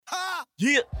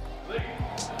Yeah.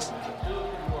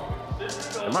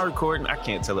 Am I recording? I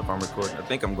can't tell if I'm recording. I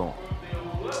think I'm going.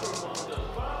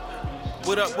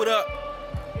 What up? What up?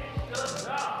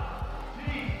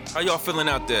 How y'all feeling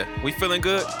out there? We feeling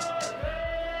good?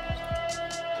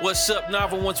 What's up,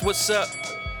 novel ones? What's up?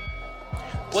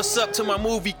 What's up to my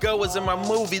movie goers and my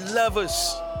movie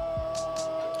lovers?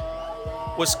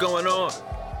 What's going on?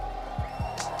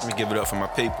 Let me give it up for my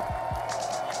people.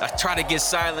 I try to get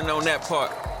silent on that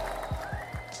part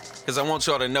because I want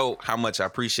y'all to know how much I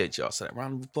appreciate y'all. So that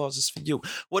round of applause is for you.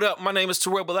 What up? My name is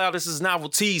Terrell Bilal. This is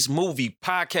Novelties Movie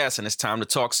Podcast, and it's time to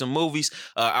talk some movies.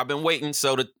 I've been waiting,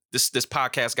 so this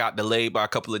podcast got delayed by a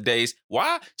couple of days.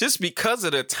 Why? Just because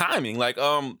of the timing.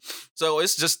 So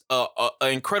it's just an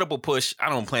incredible push. I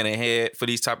don't plan ahead for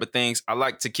these type of things. I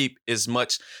like to keep as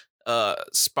much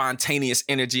spontaneous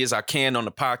energy as I can on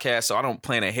the podcast, so I don't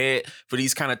plan ahead for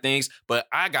these kind of things. But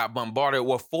I got bombarded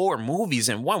with 4 movies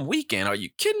in one weekend. Are you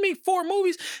kidding me? 4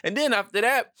 movies, and then after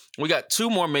that, we got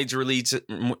 2 more major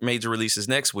releases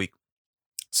next week.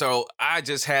 So I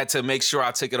just had to make sure I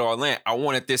took it all in. I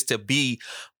wanted this to be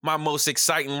my most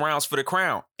exciting rounds for the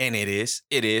crown, and it is.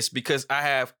 It is because I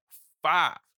have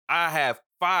 5. I have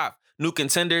 5 new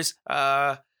contenders.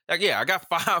 I got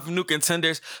 5 new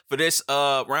contenders for this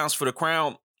rounds for the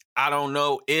crown. I don't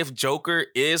know if Joker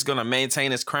is going to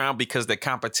maintain his crown because the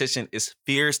competition is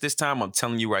fierce this time. I'm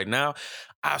telling you right now.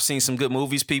 I've seen some good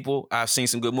movies, people. I've seen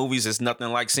some good movies. It's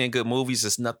nothing like seeing good movies.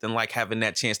 It's nothing like having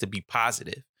that chance to be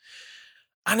positive.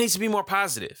 I need to be more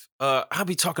positive. I'll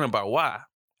be talking about why.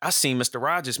 I seen Mr.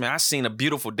 Rogers, man. I seen A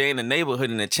Beautiful Day in the Neighborhood,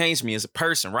 and it changed me as a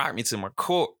person, rocked me to my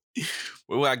core.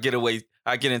 Well, I get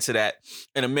into that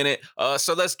in a minute.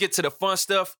 So let's get to the fun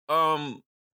stuff.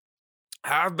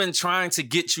 I've been trying to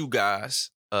get you guys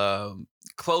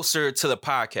closer to the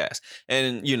podcast.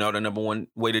 And, you know, the number one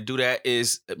way to do that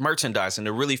is merchandising,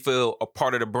 to really feel a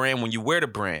part of the brand when you wear the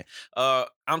brand.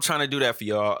 I'm trying to do that for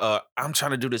y'all. I'm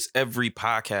trying to do this every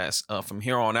podcast from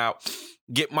here on out.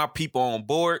 Get my people on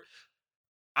board.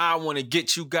 I want to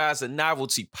get you guys a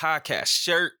Novelty Podcast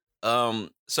shirt.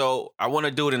 So I want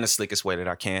to do it in the slickest way that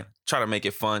I can. Try to make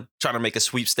it fun. Try to make a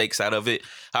sweepstakes out of it.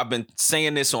 I've been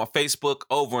saying this on Facebook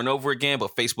over and over again,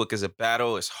 but Facebook is a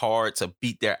battle. It's hard to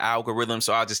beat their algorithm.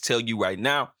 So I'll just tell you right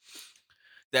now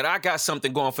that I got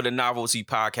something going for the Novelty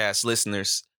Podcast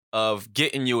listeners of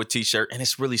getting you a t-shirt. And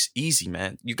it's really easy,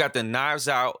 man. You got the Knives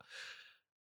Out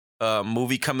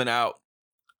movie coming out.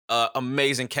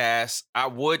 Amazing cast. I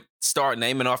would start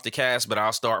naming off the cast, but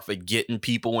I'll start forgetting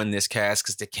people in this cast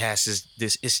because the cast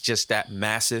it's just that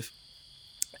massive.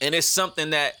 And it's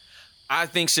something that I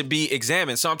think should be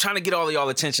examined. So I'm trying to get all of y'all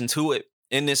attention to it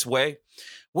in this way.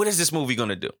 What is this movie going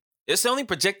to do? It's only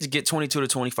projected to get 22 to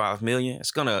 25 million. It's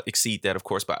going to exceed that, of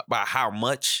course, by how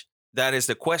much? That is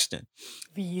the question.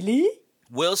 Really?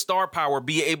 Will star power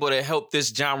be able to help this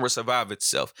genre survive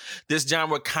itself? This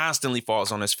genre constantly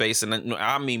falls on its face, and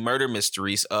I mean murder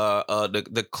mysteries,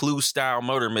 the Clue style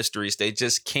murder mysteries. They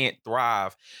just can't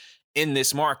thrive in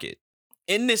this market,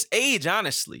 in this age.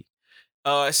 Honestly,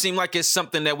 it seemed like it's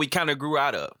something that we kind of grew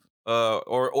out of,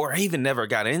 or even never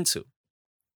got into.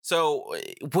 So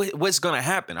what's going to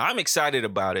happen? I'm excited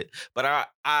about it, but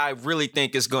I really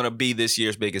think it's going to be this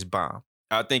year's biggest bomb.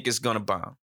 I think it's going to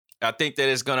bomb. I think that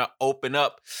it's going to open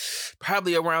up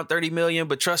probably around 30 million.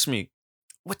 But trust me,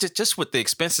 just with the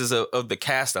expenses of the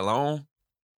cast alone,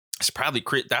 that's probably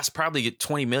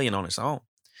 20 million on its own.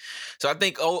 So I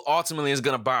think ultimately it's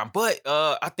going to bomb. But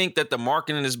I think that the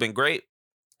marketing has been great.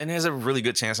 And there's a really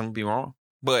good chance I'm going to be wrong.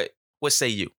 But what say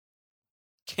you?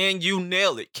 Can you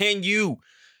nail it? Can you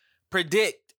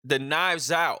predict the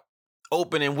Knives Out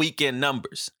opening weekend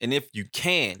numbers? And if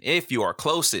you are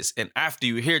closest, and after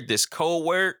you hear this code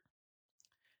word,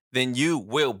 then you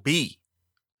will be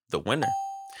the winner.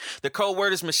 The code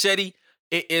word is machete.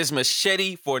 It is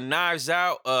machete for Knives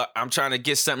Out. I'm trying to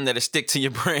get something that'll stick to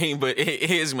your brain, but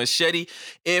it is machete.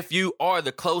 If you are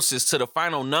the closest to the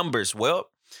final numbers, well,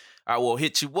 I will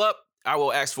hit you up. I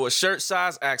will ask for a shirt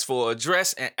size, ask for an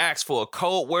address, and ask for a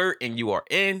code word, and you are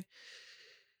in.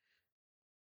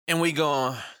 And we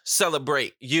gonna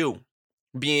celebrate you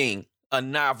being a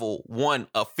novel one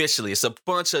officially. It's a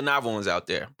bunch of novel ones out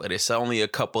there, but it's only a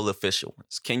couple official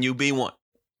ones. Can you be one?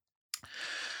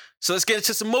 So let's get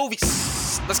into some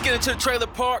movies. Let's get into the trailer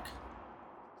park.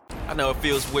 I know it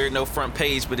feels weird, no front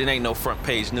page, but it ain't no front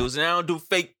page news. And I don't do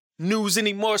fake news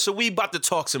anymore, so we about to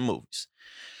talk some movies.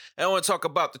 And I want to talk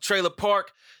about the trailer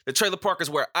park. The trailer park is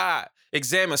where I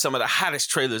examine some of the hottest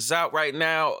trailers out right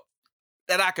now.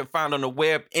 that I can find on the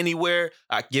web anywhere.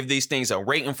 I give these things a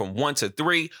rating from 1 to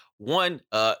 3. 1,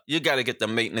 you got to get the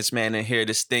maintenance man in here.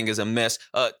 This thing is a mess.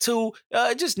 2,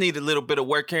 it just need a little bit of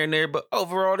work here and there, but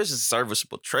overall, this is a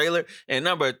serviceable trailer. And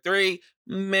number 3,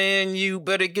 man, you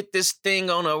better get this thing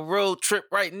on a road trip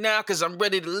right now because I'm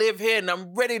ready to live here and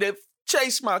I'm ready to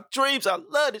chase my dreams. I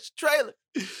love this trailer.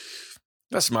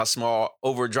 That's my small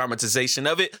over-dramatization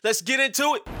of it. Let's get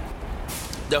into it.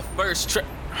 The first trailer.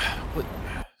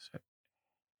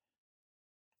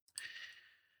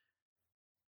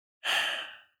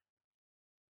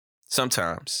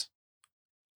 Sometimes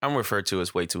I'm referred to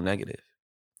as way too negative.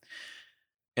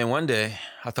 And one day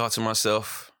I thought to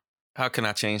myself, how can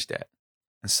I change that?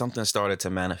 And something started to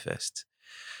manifest.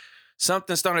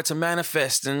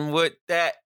 And what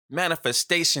that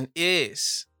manifestation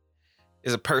is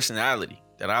a personality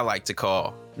that I like to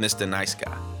call Mr. Nice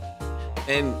Guy.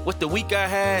 And with the week I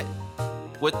had,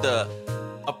 with the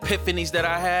epiphanies that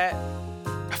I had,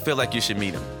 I feel like you should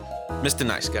meet him. Mr.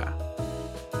 Nice Guy.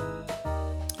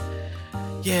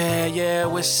 Yeah,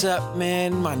 what's up,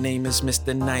 man? My name is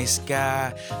Mr. Nice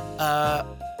Guy.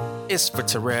 It's for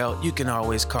Terrell. You can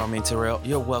always call me Terrell.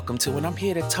 You're welcome to. And I'm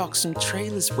here to talk some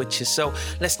trailers with you. So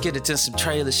let's get into some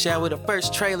trailers, shall we? The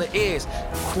first trailer is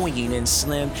Queen and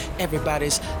Slim.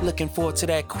 Everybody's looking forward to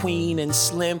that Queen and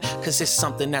Slim because it's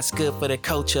something that's good for the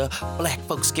culture. Black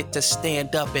folks get to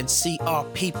stand up and see our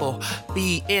people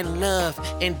be in love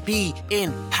and be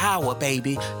in power,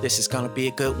 baby. This is going to be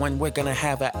a good one. We're going to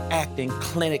have an acting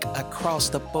clinic across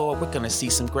the board. We're going to see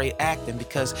some great acting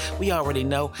because we already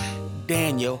know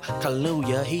Daniel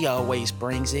Kaluuya, he always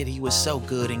brings it. He was so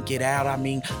good in Get Out. I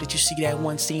mean, did you see that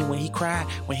one scene when he cried?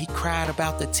 When he cried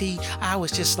about the tea? I was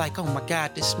just like, oh my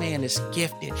God, this man is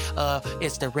gifted.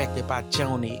 It's directed by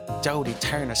Jodie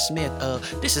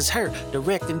Turner-Smith. This is her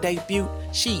directing debut.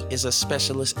 She is a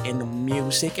specialist in the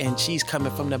music, and she's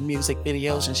coming from the music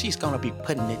videos, and she's gonna be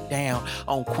putting it down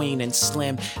on Queen and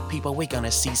Slim. People, we're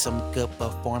gonna see some good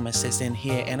performances in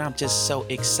here, and I'm just so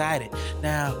excited.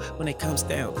 Now, when it comes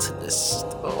down to the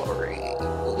story,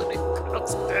 when it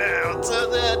comes down to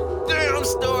the damn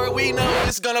story, we know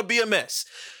it's gonna be a mess.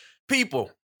 People,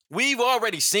 we've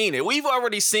already seen it. We've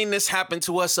already seen this happen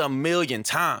to us a million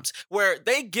times, where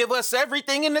they give us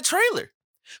everything in the trailer.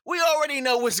 We already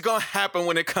know what's going to happen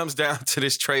when it comes down to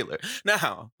this trailer.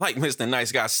 Now, like Mr.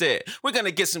 Nice Guy said, we're going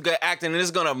to get some good acting, and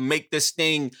it's going to make this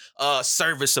thing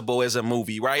serviceable as a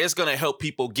movie, right? It's going to help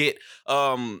people get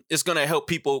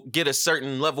a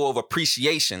certain level of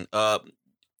appreciation. I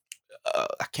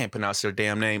can't pronounce her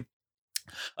damn name.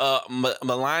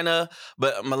 Melina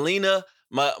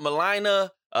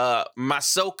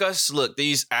Masokas. Look,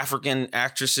 these African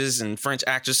actresses and French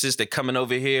actresses, they're coming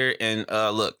over here and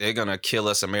look, they're gonna kill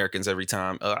us Americans every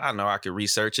time. I know I could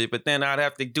research it, but then I'd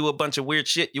have to do a bunch of weird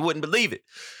shit. You wouldn't believe it.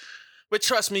 But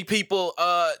trust me, people,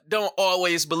 don't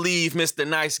always believe Mr.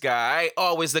 Nice Guy. I ain't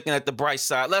always looking at the bright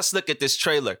side. Let's look at this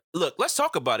trailer. Look, let's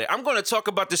talk about it. I'm going to talk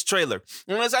about this trailer.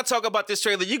 And as I talk about this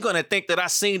trailer, you're going to think that I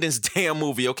seen this damn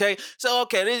movie, okay? So,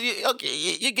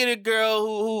 you get a girl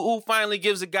who finally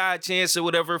gives a guy a chance or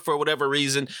whatever for whatever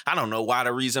reason. I don't know why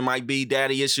the reason might be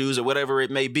daddy issues or whatever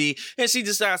it may be. And she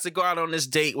decides to go out on this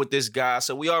date with this guy.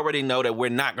 So we already know that we're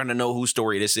not going to know whose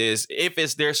story this is. If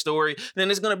it's their story, then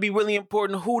it's going to be really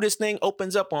important who this thing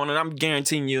opens up on, and I'm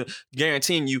guaranteeing you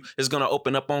it's gonna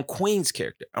open up on Queen's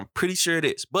character. I'm pretty sure it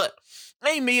is. But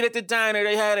they meet at the diner,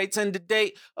 they tend to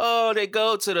date. Oh, they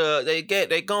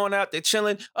going out, they're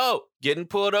chilling. Oh, getting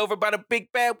pulled over by the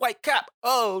big bad white cop.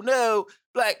 Oh no,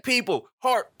 black people,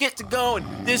 heart get to going.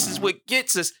 This is what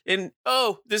gets us. And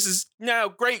oh, this is now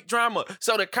great drama.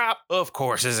 So the cop, of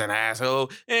course, is an asshole.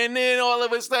 And then all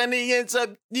of a sudden he ends up,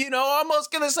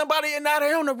 almost killing somebody and now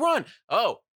they're on the run.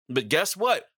 Oh, but guess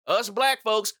what? Us black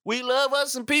folks, we love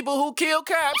us some people who kill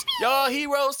cops. Y'all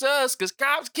heroes to us because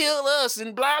cops kill us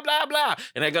and blah, blah, blah.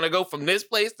 And they're going to go from this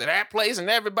place to that place and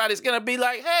everybody's going to be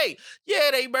like, hey,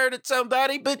 yeah, they murdered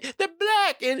somebody, but they're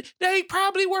black and they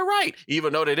probably were right.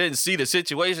 Even though they didn't see the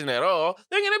situation at all,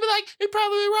 they're going to be like, they're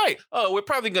probably right. Oh, we're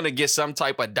probably going to get some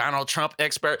type of Donald Trump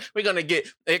expert. We're going to get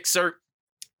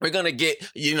We're going to get,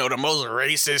 the most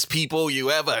racist people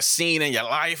you ever seen in your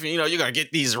life. You're going to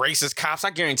get these racist cops. I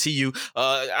guarantee you,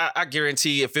 I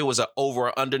guarantee if it was an over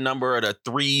or under number of the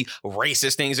 3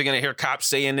 racist things you're going to hear cops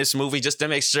say in this movie, just to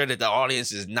make sure that the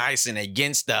audience is nice and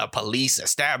against the police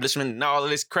establishment and all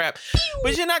of this crap.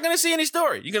 But you're not going to see any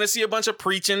story. You're going to see a bunch of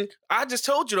preaching. I just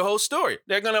told you the whole story.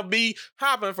 They're going to be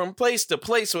hopping from place to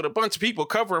place with a bunch of people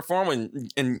covering for them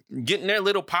and getting their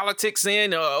little politics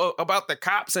in about the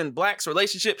cops and blacks'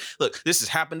 relationship. relationship. Look, this has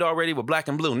happened already with Black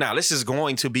and Blue. Now, this is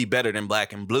going to be better than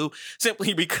Black and Blue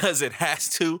simply because it has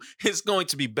to. It's going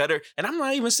to be better. And I'm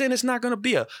not even saying it's not going to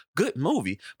be a good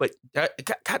movie, but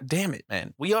God damn it,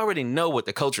 man. We already know what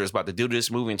the culture is about to do to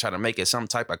this movie and try to make it some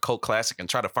type of cult classic and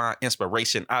try to find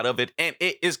inspiration out of it. And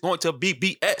it is going to be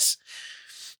BS.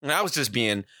 And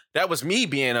that was me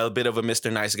being a bit of a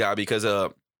Mr. Nice Guy because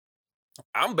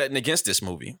I'm betting against this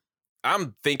movie.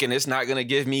 I'm thinking it's not going to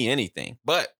give me anything,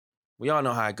 but we all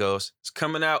know how it goes. It's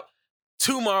coming out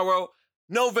tomorrow,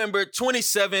 November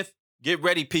 27th. Get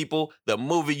ready, people. The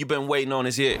movie you've been waiting on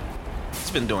is here. It's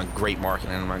been doing great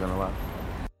marketing, I'm not going to lie.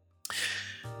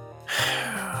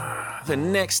 The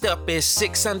next up is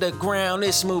Six Underground.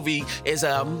 This movie is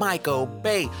a Michael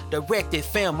Bay directed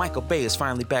film. Michael Bay is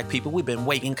finally back, people. We've been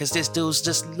waiting because this dude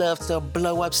just loves to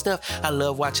blow up stuff. I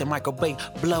love watching Michael Bay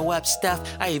blow up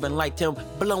stuff. I even liked him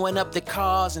blowing up the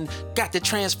cars and got the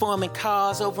transforming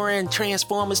cars over in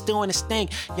Transformers doing his thing.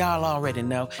 Y'all already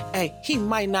know. Hey, he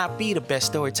might not be the best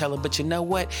storyteller, but you know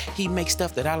what? He makes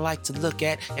stuff that I like to look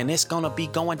at, and it's gonna be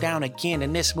going down again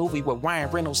in this movie with Ryan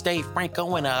Reynolds, Dave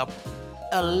Franco, and a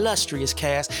illustrious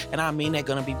cast, and I mean they're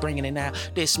gonna be bringing it out.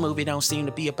 This movie don't seem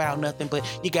to be about nothing, but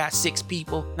you got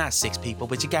not six people,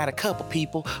 but you got a couple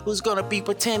people who's gonna be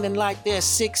pretending like they're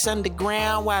six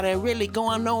underground while they're really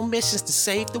going on missions to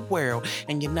save the world.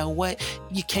 And you know what?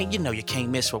 You can't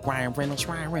miss with Ryan Reynolds.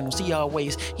 Ryan Reynolds, he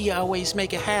always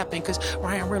make it happen because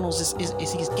Ryan Reynolds is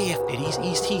he's gifted.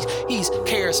 He's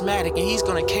charismatic, and he's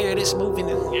gonna carry this movie.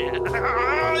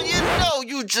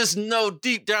 You just know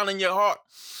deep down in your heart.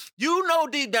 You know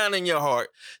deep down in your heart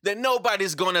that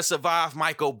nobody's going to survive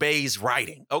Michael Bay's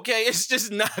writing, okay? It's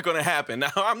just not going to happen. Now,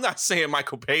 I'm not saying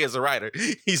Michael Bay is a writer.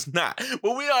 He's not.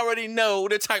 But we already know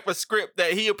the type of script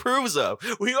that he approves of.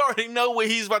 We already know what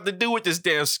he's about to do with this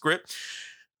damn script.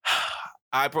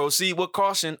 I proceed with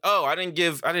caution. Oh, I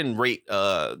didn't rate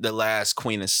the last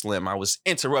Queen and Slim. I was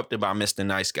interrupted by Mr.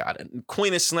 Nice Guy.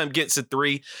 Queen and Slim gets a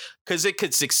 3 because it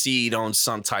could succeed on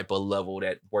some type of level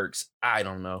that works. I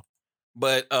don't know.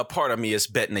 But a part of me is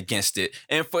betting against it.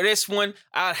 And for this one,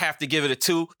 I'd have to give it a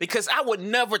 2 because I would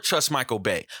never trust Michael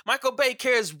Bay. Michael Bay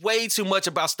cares way too much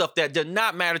about stuff that does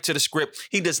not matter to the script.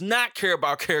 He does not care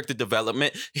about character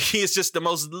development. He is just the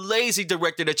most lazy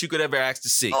director that you could ever ask to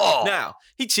see. Oh. Now,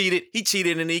 he cheated,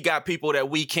 and he got people that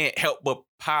we can't help but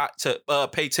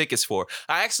pay tickets for.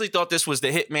 I actually thought this was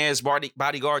the Hitman's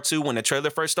Bodyguard 2 when the trailer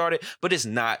first started, but it's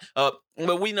not.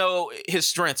 But we know his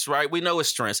strengths, right? We know his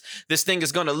strengths. This thing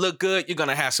is going to look good. You're going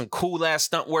to have some cool-ass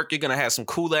stunt work. You're going to have some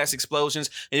cool-ass explosions,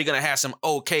 and you're going to have some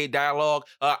okay dialogue.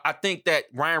 I think that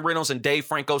Ryan Reynolds and Dave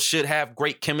Franco should have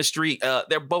great chemistry.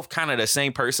 They're both kind of the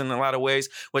same person in a lot of ways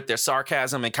with their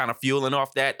sarcasm and kind of fueling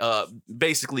off that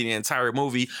basically the entire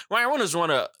movie. Ryan Reynolds is one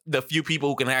of the few people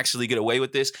who can actually get away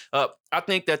with this. I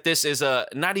think that this is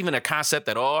not even a concept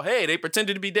at all. Hey, they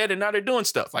pretended to be dead and now they're doing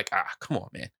stuff. Like, come on,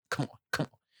 man. Come on.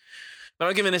 But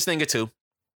I'm giving this thing a 2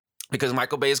 because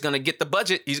Michael Bay is going to get the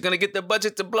budget. He's going to get the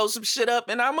budget to blow some shit up.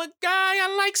 And I'm a guy,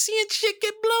 I like seeing shit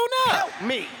get blown up. Help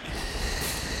me.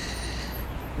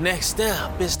 Next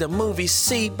up is the movie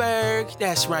Seberg.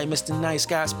 That's right, Mr. Nice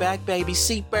Guy's back, baby.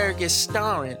 Seberg is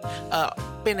starring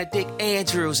Benedict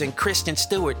Andrews and Kristen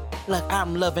Stewart. Look,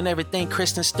 I'm loving everything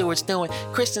Kristen Stewart's doing.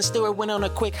 Kristen Stewart went on a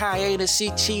quick hiatus. She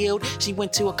chilled. She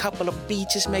went to a couple of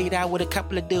beaches, made out with a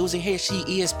couple of dudes, and here she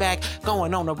is back,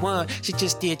 going on a run. She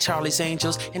just did Charlie's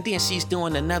Angels, and then she's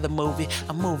doing another movie,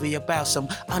 a movie about some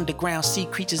underground sea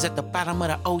creatures at the bottom of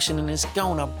the ocean, and it's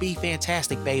gonna be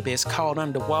fantastic, baby. It's called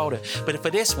Underwater. But for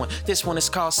this one is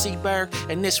called Seberg,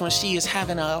 and this one she is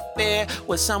having an affair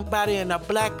with somebody in a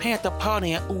Black Panther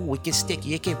party, and ooh, it gets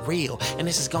sticky, it get real, and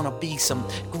this is gonna be some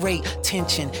great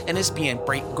tension, and it's being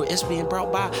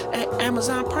brought by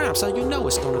Amazon Prime, so you know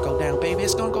it's gonna go down, baby.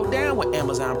 It's gonna go down with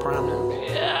Amazon Prime.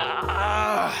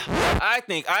 I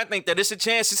think that it's a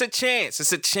chance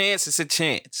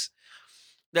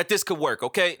that this could work.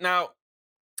 Okay, now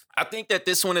I think that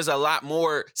this one is a lot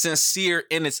more sincere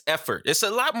in its effort. It's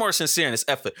a lot more sincere in its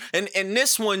effort, and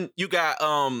this one you got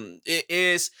it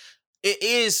is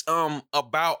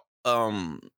about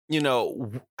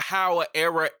how an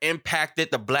era impacted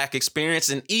the Black experience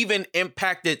and even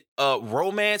impacted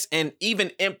romance and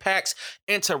even impacts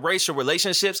interracial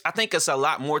relationships. I think it's a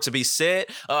lot more to be said.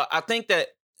 I think that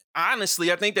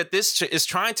honestly, I think that this is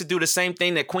trying to do the same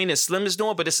thing that Queen and Slim is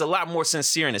doing, but it's a lot more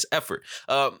sincere in its effort.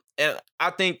 And I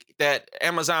think that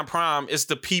Amazon Prime is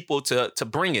the people to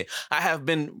bring it. I have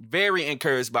been very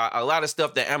encouraged by a lot of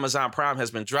stuff that Amazon Prime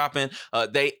has been dropping.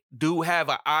 They do have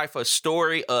an eye for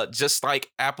story, just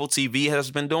like Apple TV has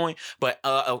been doing. But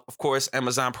of course,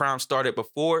 Amazon Prime started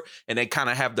before, and they kind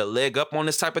of have the leg up on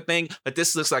this type of thing. But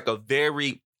this looks like a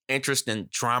very interesting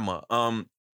drama.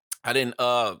 I didn't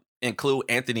include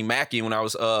Anthony Mackie when I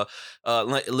was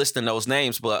listing those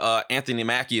names, but Anthony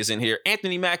Mackie is in here.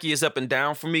 Anthony Mackie is up and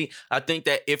down for me. I think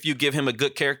that if you give him a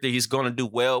good character, he's going to do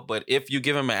well, but if you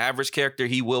give him an average character,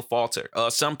 he will falter.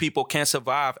 Some people can't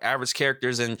survive average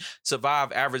characters and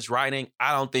survive average writing.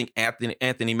 I don't think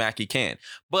Anthony Mackie can.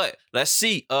 But let's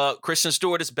see. Kristen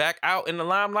Stewart is back out in the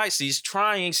limelight. She's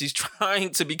trying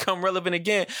to become relevant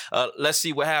again. Let's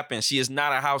see what happens. She is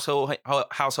not a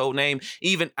household name,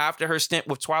 even after her stint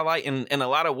with Twilight. In a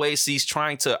lot of ways, she's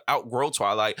trying to outgrow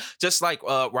Twilight, just like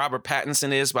Robert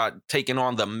Pattinson is by taking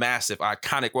on the massive,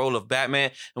 iconic role of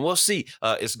Batman. And we'll see.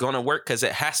 It's going to work because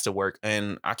it has to work.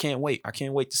 And I can't wait. I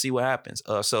can't wait to see what happens.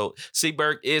 So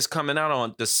Seberg is coming out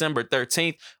on December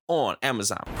 13th on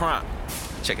Amazon Prime.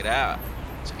 Check it out.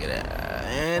 Check it out.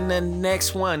 And the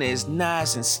next one is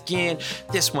Knives and Skin.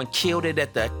 This one killed it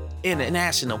at the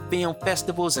international film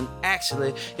festivals, and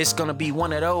actually it's gonna be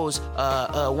one of those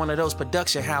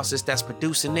production houses that's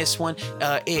producing this one.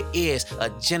 It is a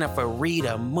Jennifer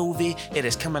Reeder movie. It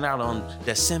is coming out on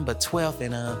December 12th,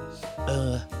 and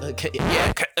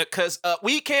because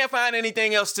we can't find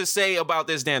anything else to say about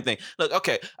this damn thing. Look,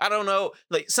 okay, I don't know,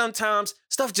 like sometimes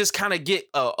stuff just kind of get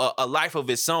a life of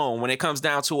its own when it comes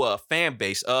down to a fan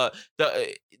base.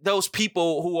 Those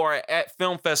people who are at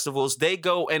film festivals, they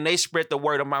go and they spread the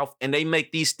word of mouth and they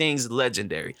make these things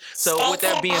legendary. So with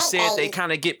that being said, they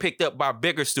kind of get picked up by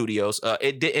bigger studios.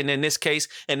 It didn't in this case,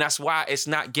 and that's why it's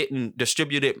not getting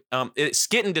distributed. It's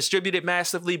getting distributed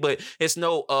massively, but it's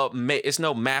no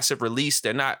massive release.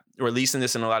 They're not releasing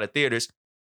this in a lot of theaters.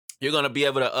 You're going to be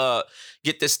able to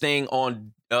get this thing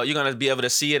on, you're going to be able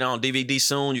to see it on DVD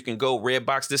soon. You can go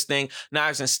Redbox this thing.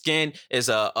 Knives and Skin is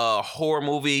a horror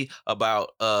movie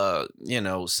about,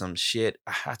 some shit.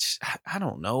 I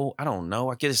don't know.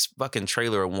 I get this fucking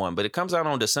trailer of one, but it comes out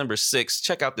on December 6th.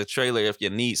 Check out the trailer if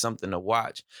you need something to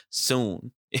watch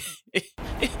soon.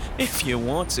 If you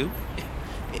want to.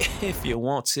 If you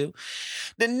want to.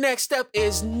 The next up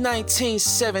is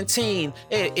 1917.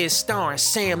 It is starring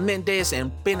Sam Mendes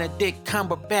and Benedict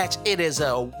Cumberbatch. It is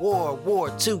a World War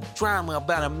II drama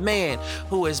about a man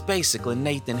who is basically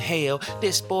Nathan Hale.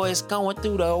 This boy is going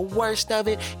through the worst of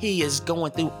it. He is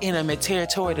going through enemy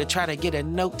territory to try to get a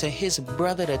note to his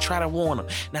brother to try to warn him.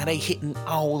 Now they hitting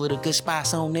all of the good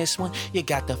spots on this one. You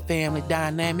got the family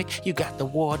dynamic, you got the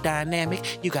war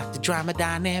dynamic, you got the drama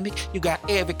dynamic, you got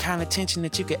every kind of tension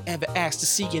that you could ever ask to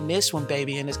see in this one,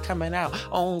 baby. And it's coming out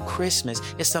on Christmas.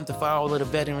 It's something for all of the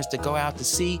veterans to go out to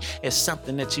see. It's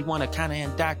something that you want to kind of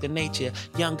indoctrinate your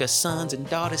younger sons and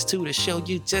daughters to show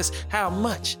you just how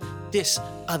much this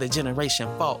other generation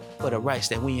fought for the rights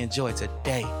that we enjoy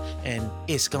today. And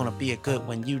it's gonna be a good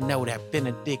one. You know that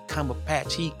Benedict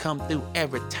Cumberbatch, he come through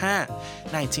every time.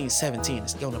 1917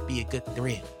 is gonna be a good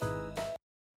thread.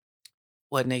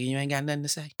 What, nigga, you ain't got nothing to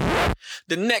say?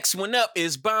 The next one up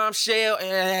is Bombshell,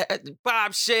 and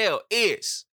Bombshell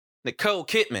is Nicole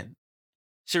Kidman.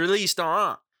 She released her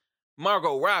aunt,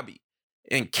 Margot Robbie,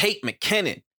 and Kate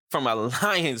McKinnon from a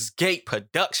Lionsgate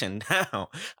production. Now,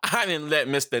 I didn't let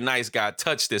Mr. Nice Guy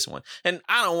touch this one, and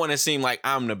I don't want to seem like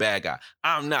I'm the bad guy.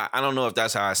 I'm not. I don't know if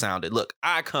that's how I sounded. Look,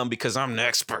 I come because I'm the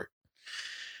expert.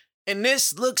 And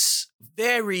this looks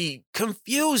very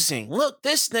confusing. Look,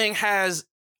 this thing has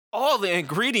all the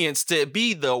ingredients to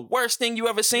be the worst thing you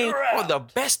ever seen or the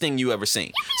best thing you ever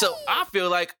seen. So I feel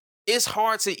like it's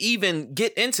hard to even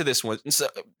get into this one. So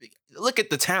look at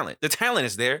the talent. The talent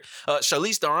is there.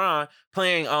 Charlize Theron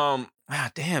playing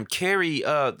Carrie,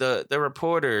 the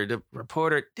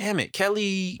reporter. Damn it,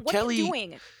 Kelly. What are you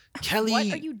doing? Kelly, what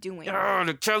are you doing? Oh,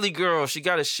 the Kelly girl. She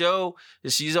got a show.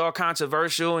 She's all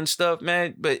controversial and stuff,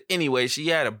 man. But anyway, she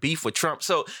had a beef with Trump.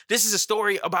 So this is a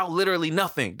story about literally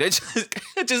nothing. They're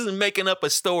just making up a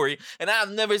story, and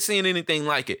I've never seen anything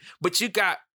like it. But you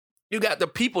got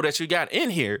the people that you got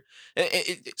in here.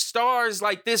 Stars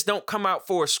like this don't come out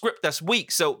for a script that's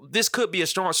weak. So this could be a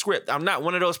strong script. I'm not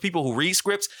one of those people who read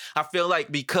scripts. I feel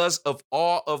like because of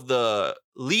all of the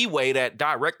leeway that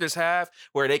directors have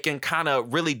where they can kind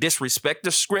of really disrespect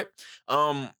the script,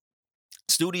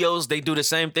 Studios, they do the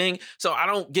same thing. So I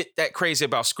don't get that crazy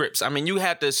about scripts. I mean, you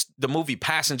had the movie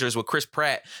Passengers with Chris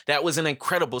Pratt. That was an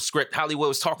incredible script. Hollywood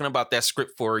was talking about that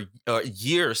script for a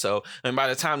year or so. And by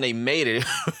the time they made it,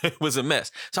 it was a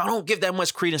mess. So I don't give that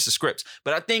much credence to scripts.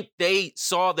 But I think they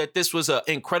saw that this was an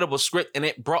incredible script and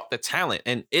it brought the talent.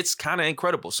 And it's kind of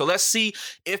incredible. So let's see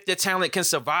if the talent can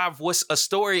survive what's a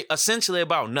story essentially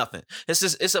about nothing.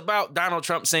 It's about Donald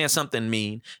Trump saying something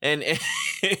mean. And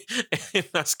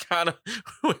that's kind of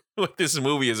what this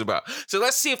movie is about. So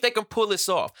let's see if they can pull this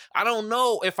off. I don't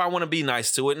know if I want to be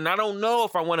nice to it, and I don't know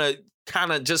if I want to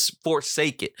kind of just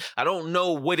forsake it. I don't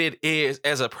know what it is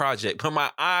as a project, but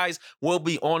my eyes will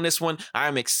be on this one.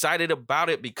 I'm excited about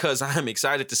it because I'm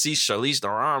excited to see Charlize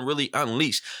Theron really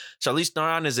unleash. Charlize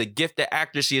Theron is a gifted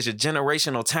actress. She is a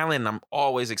generational talent, and I'm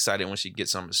always excited when she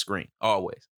gets on the screen.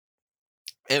 Always.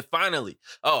 And finally,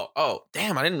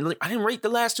 damn, I didn't rate the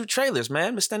last two trailers,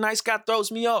 man. Mr. Nice Guy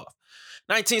throws me off.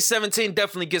 1917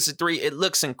 definitely gets a 3. It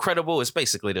looks incredible. It's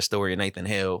basically the story of Nathan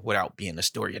Hale without being the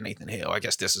story of Nathan Hale. I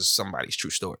guess this is somebody's true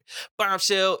story.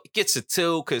 Bombshell gets a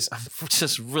 2 because I'm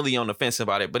just really on the fence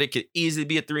about it, but it could easily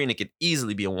be a 3 and it could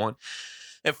easily be a 1.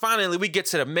 And finally, we get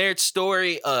to the Marriage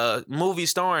Story, movie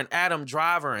starring Adam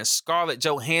Driver and Scarlett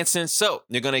Johansson. So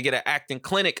you're going to get an acting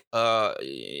clinic. You're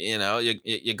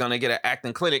going to get an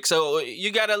acting clinic. So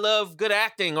you got to love good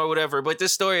acting or whatever. But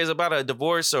this story is about a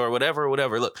divorce or whatever.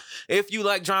 Look, if you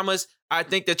like dramas, I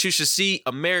think that you should see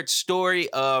A Marriage Story.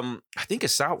 I think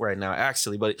it's out right now,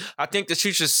 actually. But I think that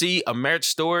you should see A Marriage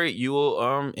Story. You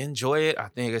will enjoy it. I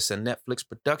think it's a Netflix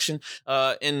production.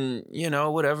 And,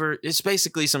 whatever. It's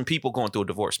basically some people going through a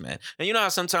divorce, man. And you know how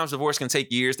sometimes divorce can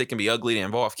take years. They can be ugly. They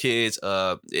involve kids.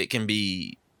 It can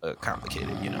be complicated,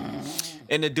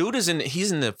 And the dude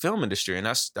he's in the film industry. And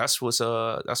that's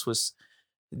what's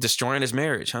destroying his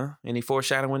marriage, huh? Any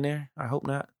foreshadowing there? I hope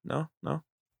not. No?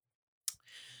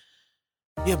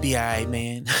 You'll be all right,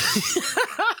 man.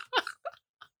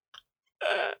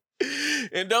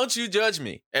 And don't you judge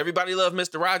me. Everybody loved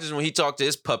Mr. Rogers when he talked to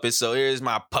his puppet, so here's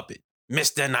my puppet,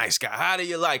 Mr. Nice Guy. How do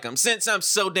you like him? Since I'm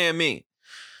so damn mean.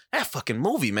 That fucking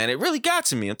movie, man, it really got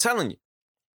to me, I'm telling you.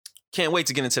 Can't wait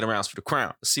to get into the rounds for the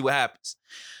crown. Let's see what happens.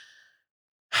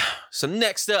 So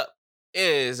next up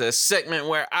is a segment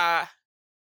where I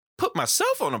put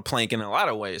myself on a plank in a lot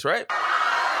of ways, right?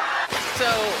 So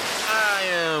I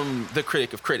am the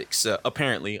critic of critics,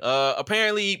 apparently.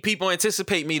 Apparently, people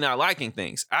anticipate me not liking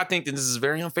things. I think that this is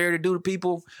very unfair to do to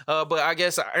people, but I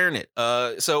guess I earn it.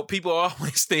 So people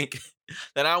always think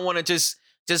that I want to just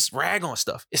rag on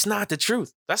stuff. It's not the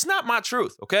truth. That's not my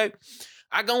truth, okay?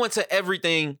 I go into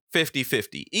everything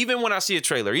 50-50. Even when I see a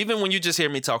trailer, even when you just hear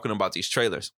me talking about these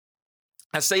trailers,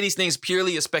 I say these things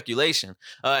purely as speculation.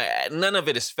 None of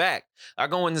it is fact. I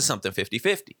go into something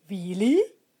 50-50. Really?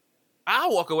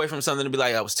 I'll walk away from something and be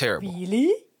like, that was terrible.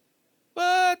 Really?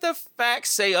 But the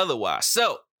facts say otherwise.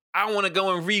 So I want to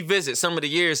go and revisit some of the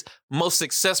year's most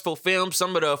successful films,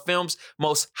 some of the films'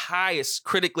 most highest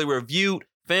critically reviewed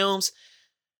films.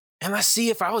 And let's see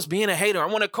if I was being a hater. I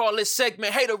want to call this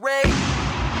segment Hater Ray.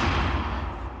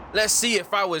 Let's see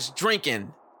if I was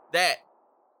drinking that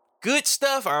good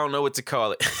stuff. I don't know what to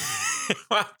call it.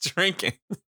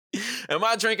 Am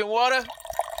I drinking water?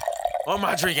 Or am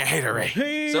I drinking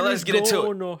Haterade? So let's get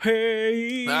into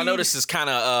it. Now, I know this is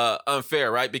kind of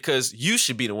unfair, right? Because you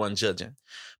should be the one judging.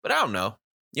 But I don't know.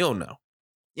 You don't know.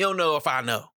 You don't know if I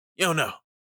know. You don't know.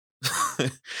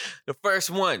 The first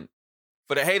one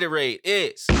for the Haterade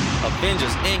is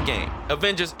Avengers Endgame.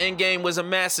 Avengers Endgame was a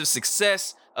massive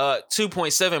success.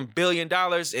 $2.7 billion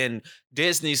in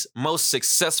Disney's most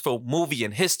successful movie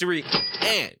in history.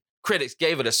 And critics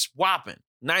gave it a whopping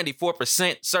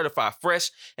 94% certified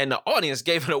fresh, and the audience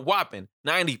gave it a whopping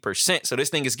 90%. So this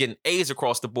thing is getting A's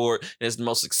across the board, and it's the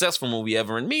most successful movie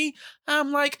ever. And me,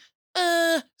 I'm like,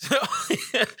 I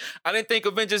didn't think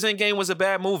Avengers Endgame was a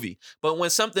bad movie. But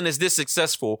when something is this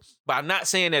successful, by not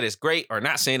saying that it's great or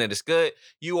not saying that it's good,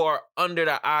 you are under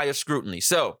the eye of scrutiny.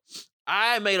 So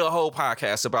I made a whole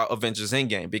podcast about Avengers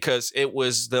Endgame because it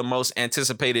was the most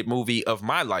anticipated movie of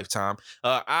my lifetime.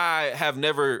 I have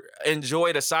never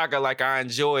enjoyed a saga like I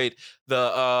enjoyed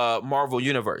the Marvel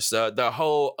Universe. The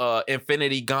whole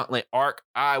Infinity Gauntlet arc,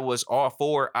 I was all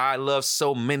for. I love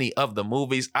so many of the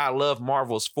movies. I love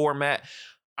Marvel's format.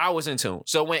 I was in tune.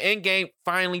 So when Endgame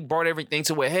finally brought everything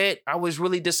to a head, I was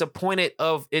really disappointed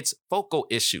of its focal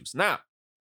issues. Now,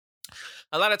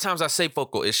 a lot of times I say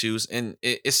focal issues, and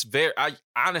it's very. I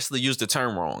honestly use the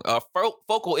term wrong.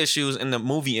 Focal issues in the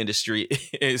movie industry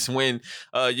is when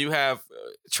you have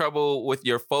trouble with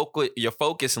your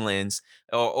focus lens,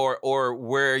 or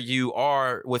where you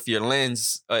are with your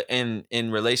lens in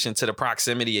relation to the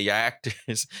proximity of your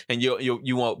actors, and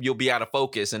you'll be out of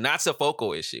focus, and that's a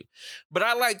focal issue. But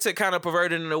I like to kind of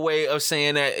pervert it in a way of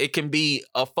saying that it can be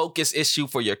a focus issue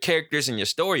for your characters and your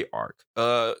story arc.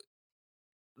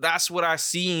 That's what I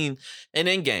seen in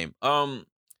Endgame.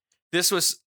 This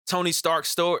was Tony Stark's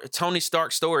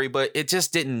story, but it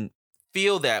just didn't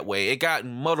feel that way. It got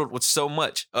muddled with so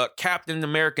much. Captain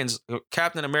America's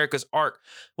arc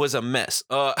was a mess.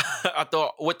 I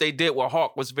thought what they did with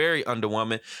Hawk was very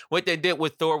underwhelming. What they did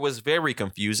with Thor was very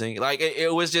confusing. Like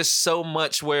it was just so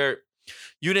much where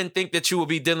you didn't think that you would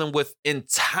be dealing with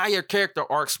entire character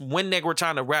arcs when they were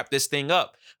trying to wrap this thing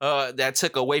up. That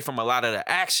took away from a lot of the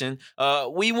action.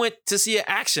 We went to see an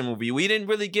action movie. We didn't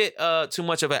really get too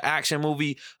much of an action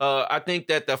movie. I think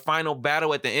that the final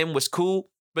battle at the end was cool,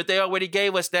 but they already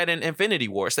gave us that in Infinity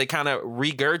War. So they kind of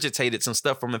regurgitated some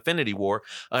stuff from Infinity War.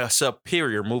 A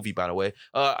superior movie, by the way.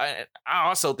 I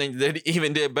also think that it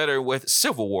even did better with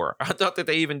Civil War. I thought that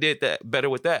they even did that better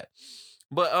with that.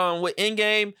 But with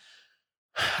Endgame,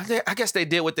 I guess they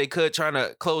did what they could, trying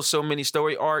to close so many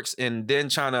story arcs and then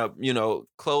trying to,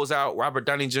 close out Robert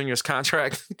Downey Jr.'s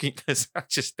contract, because I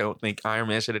just don't think Iron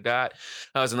Man should have died.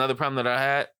 That was another problem that I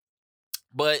had.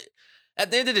 But at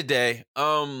the end of the day,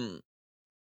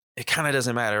 it kind of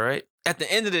doesn't matter, right? At the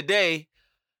end of the day,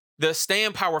 the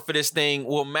staying power for this thing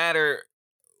will matter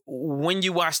when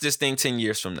you watch this thing 10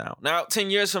 years from now. Now, 10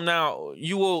 years from now,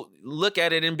 you will look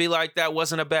at it and be like, that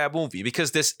wasn't a bad movie,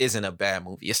 because this isn't a bad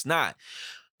movie. It's not.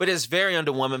 But it's very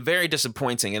underwhelming, very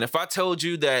disappointing. And if I told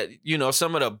you that,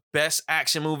 some of the best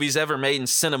action movies ever made in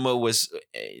cinema was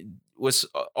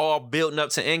all building up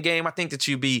to Endgame, I think that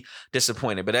you'd be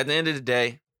disappointed. But at the end of the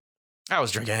day, I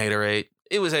was drinking Haterade.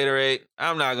 It was Haterade.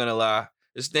 I'm not going to lie.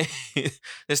 This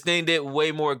thing did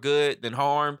way more good than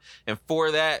harm. And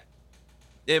for that,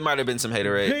 it might have been some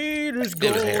Haterade. Haters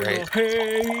It was Haterade.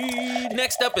 hate.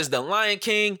 Next up is The Lion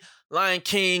King. Lion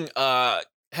King,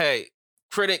 hey,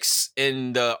 critics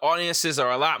and the audiences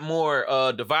are a lot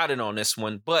more divided on this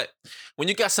one. But when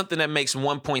you got something that makes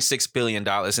 $1.6 billion,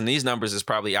 and these numbers is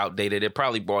probably outdated, it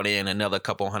probably brought in another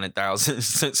couple 100,000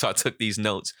 since I took these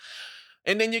notes.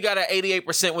 And then you got an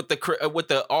 88% with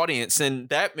the audience, and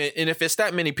if it's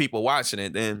that many people watching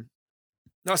it, then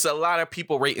that's a lot of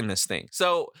people rating this thing.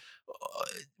 So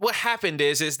what happened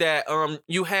is that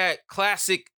you had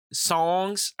classic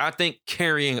songs, I think,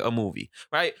 carrying a movie,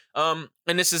 right? And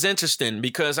this is interesting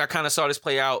because I kind of saw this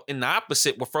play out in the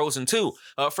opposite with Frozen 2.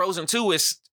 Frozen 2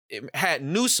 had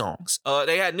new songs.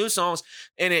 They had new songs,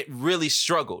 and it really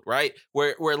struggled, right?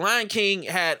 Where Lion King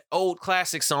had old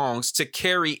classic songs to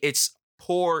carry its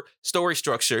poor story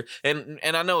structure. And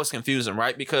I know it's confusing,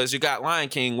 right? Because you got Lion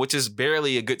King, which is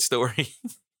barely a good story.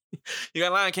 You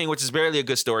got Lion King, which is barely a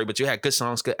good story, but you had good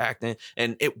songs, good acting,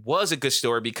 and it was a good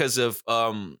story because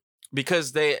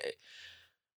they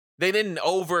didn't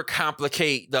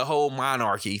overcomplicate the whole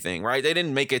monarchy thing, right? They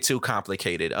didn't make it too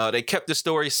complicated. They kept the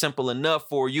story simple enough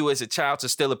for you as a child to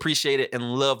still appreciate it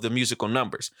and love the musical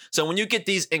numbers. So when you get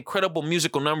these incredible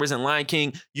musical numbers in Lion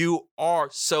King, you are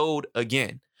sold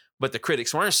again. But the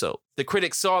critics weren't sold. The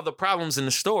critics saw the problems in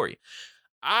the story.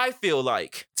 I feel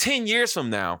like 10 years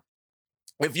from now,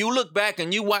 if you look back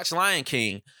and you watch Lion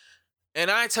King, and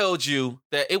I told you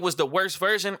that it was the worst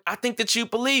version, I think that you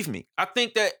believe me. I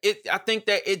think that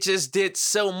it just did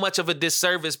so much of a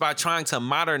disservice by trying to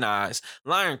modernize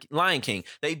Lion King.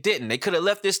 They didn't. They could have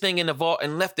left this thing in the vault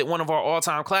and left it one of our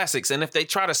all-time classics. And if they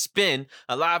try to spin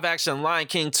a live-action Lion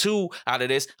King 2 out of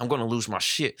this, I'm going to lose my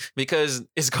shit because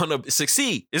it's going to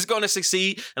succeed. It's going to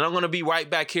succeed, and I'm going to be right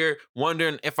back here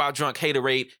wondering if I drunk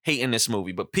Haterade hating this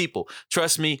movie. But people,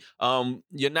 trust me,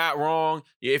 you're not wrong.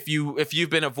 If you've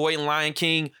been avoiding Lion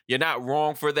King, you're not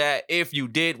wrong for that. If you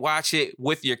did watch it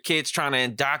with your kids trying to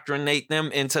indoctrinate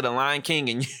them into the Lion King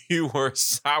and you were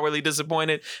sourly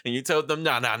disappointed and you told them,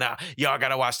 no, y'all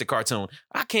gotta watch the cartoon,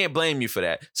 I can't blame you for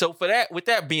that. So with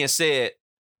that being said,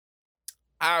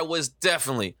 I was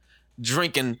definitely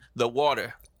drinking the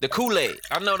water, the Kool-Aid.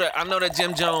 I know that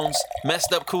Jim Jones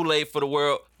messed up Kool-Aid for the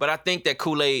world, but I think that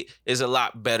Kool-Aid is a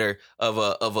lot better of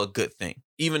a good thing,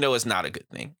 even though it's not a good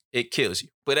thing. It kills you.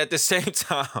 But at the same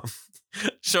time,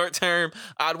 short term,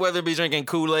 I'd rather be drinking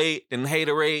Kool-Aid than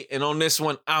Haterade. And on this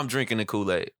one, I'm drinking the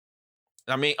Kool-Aid.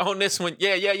 I mean, on this one,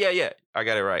 yeah. I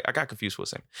got it right. I got confused for a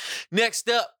second. Next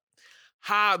up,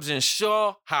 Hobbs and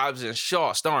Shaw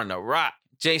starring The Rock,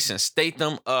 Jason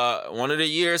Statham, one of the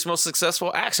year's most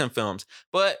successful action films.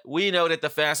 But we know that the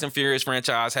Fast and Furious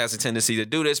franchise has a tendency to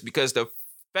do this because the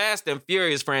Fast and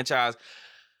Furious franchise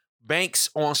banks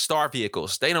on star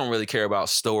vehicles. They don't really care about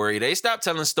story. They stopped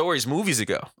telling stories movies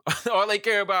ago. All they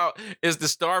care about is the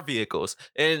star vehicles.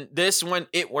 And this one,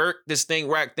 it worked. This thing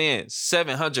racked in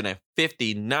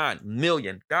 $759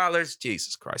 million.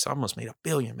 Jesus Christ, I almost made $1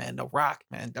 billion, man. The Rock,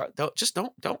 man. Don't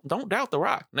doubt The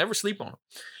Rock. Never sleep on him.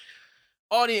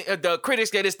 The critics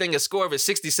gave this thing a score of a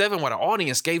 67, while the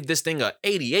audience gave this thing a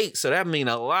 88. So that means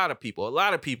a lot of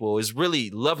people is really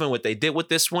loving what they did with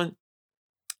this one.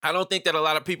 I don't think that a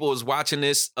lot of people was watching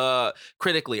this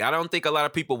critically. I don't think a lot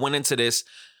of people went into this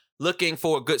looking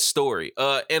for a good story.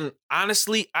 And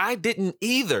honestly, I didn't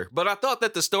either. But I thought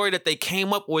that the story that they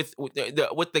came up with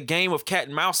the game of cat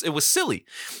and mouse, it was silly.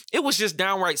 It was just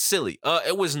downright silly.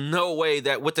 It was no way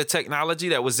that with the technology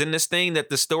that was in this thing, that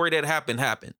the story that happened.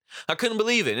 I couldn't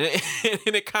believe it.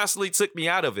 And it constantly took me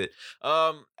out of it.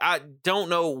 I don't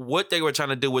know what they were trying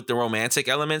to do with the romantic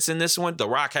elements in this one. The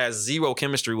Rock has zero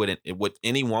chemistry with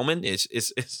any woman.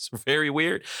 It's very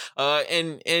weird.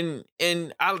 And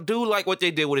I do like what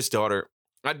they did with his daughter.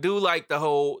 I do like the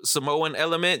whole Samoan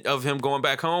element of him going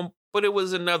back home, but it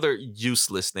was another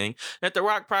useless thing that The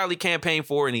Rock probably campaigned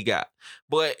for and he got.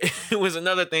 But it was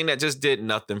another thing that just did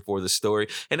nothing for the story.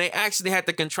 And they actually had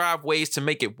to contrive ways to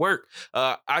make it work.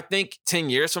 I think 10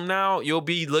 years from now, you'll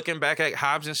be looking back at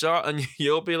Hobbs and Shaw and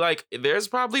you'll be like, there's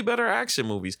probably better action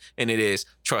movies. And it is.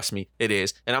 Trust me, it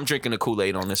is. And I'm drinking the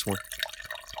Kool-Aid on this one.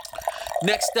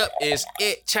 Next up is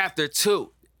It Chapter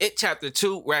 2. It Chapter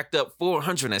 2 racked up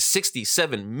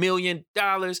 $467 million,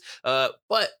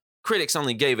 but critics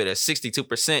only gave it a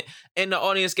 62%, and the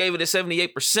audience gave it a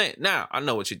 78%. Now, I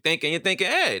know what you're thinking. You're thinking,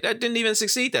 hey, that didn't even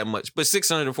succeed that much, but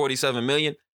 $647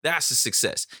 million, that's a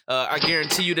success. I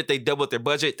guarantee you that they doubled their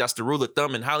budget. That's the rule of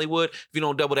thumb in Hollywood. If you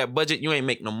don't double that budget, you ain't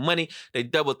make no money. They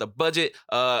doubled the budget,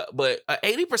 but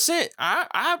 80%,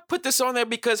 I put this on there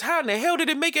because how in the hell did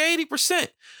it make 80%?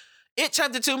 It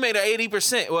Chapter 2 made an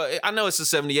 80%. Well, I know it's a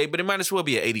 78, but it might as well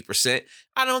be an 80%.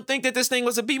 I don't think that this thing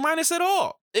was a B- at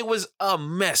all. It was a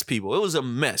mess, people. It was a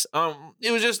mess.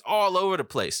 It was just all over the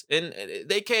place. And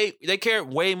they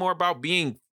cared way more about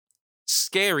being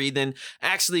scary than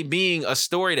actually being a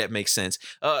story that makes sense.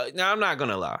 Now, I'm not going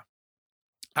to lie.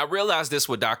 I realized this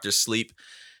with Dr. Sleep.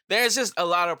 There's just a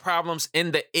lot of problems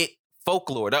in the It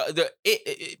folklore.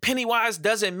 Pennywise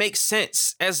doesn't make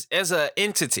sense as an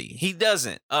entity. He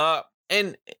doesn't.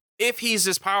 And if he's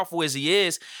as powerful as he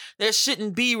is, there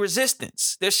shouldn't be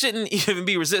resistance. There shouldn't even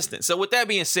be resistance. So with that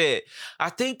being said, I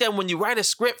think that when you write a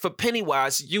script for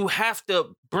Pennywise, you have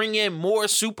to bring in more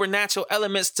supernatural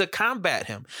elements to combat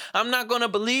him. I'm not going to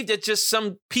believe that just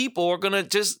some people are going to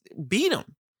just beat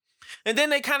him. And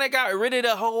then they kind of got rid of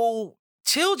the whole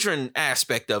children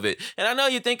aspect of it. And I know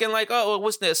you're thinking like, oh,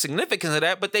 what's the significance of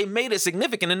that? But they made it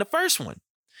significant in the first one.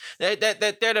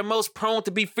 That they're the most prone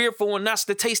to be fearful, and that's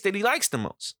the taste that he likes the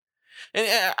most.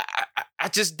 And I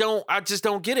just don't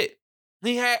get it.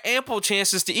 He had ample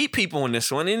chances to eat people in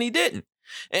this one, and he didn't.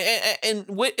 And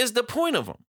what is the point of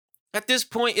him? At this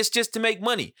point, it's just to make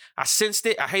money. I sensed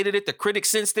it. I hated it. The critics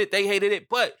sensed it. They hated it.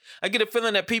 But I get a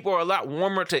feeling that people are a lot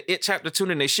warmer to It Chapter 2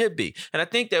 than they should be. And I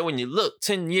think that when you look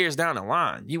 10 years down the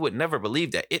line, you would never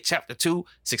believe that It Chapter 2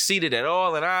 succeeded at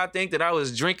all. And I think that I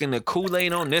was drinking the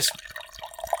Kool-Aid on this one.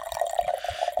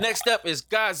 Next up is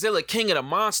Godzilla King of the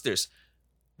Monsters,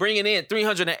 bringing in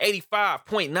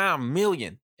 $385.9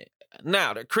 million.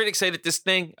 Now, the critics hated this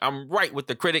thing. I'm right with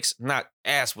the critics, not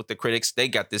ass with the critics. They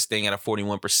got this thing at a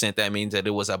 41%. That means that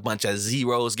it was a bunch of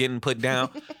zeros getting put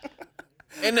down.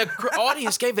 And the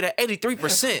audience gave it an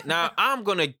 83%. Now, I'm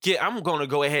gonna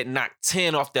go ahead and knock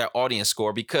 10 off that audience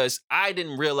score because I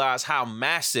didn't realize how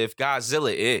massive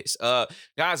Godzilla is.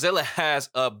 Godzilla has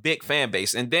a big fan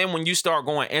base. And then when you start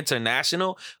going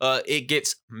international, it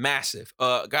gets massive.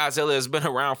 Godzilla has been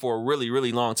around for a really,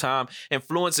 really long time,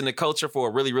 influencing the culture for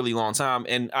a really, really long time.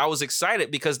 And I was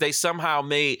excited because they somehow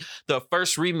made the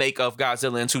first remake of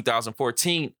Godzilla in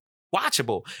 2014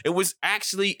 watchable. It was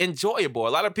actually enjoyable. A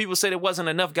lot of people said it wasn't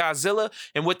enough Godzilla,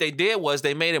 and what they did was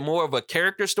they made it more of a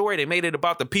character story. They made it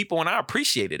about the people, and I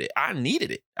appreciated it. I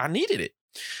needed it.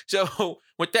 So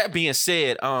with that being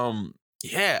said, I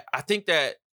think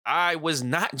that I was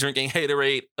not drinking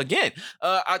haterade again.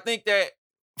 I think that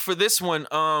for this one,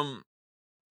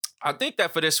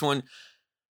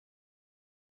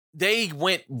 they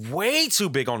went way too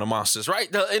big on the monsters, right?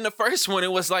 In the first one,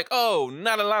 it was like, oh,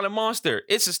 not a lot of monster.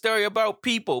 It's a story about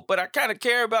people, but I kind of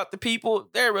care about the people.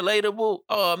 They're relatable.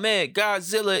 Oh, man,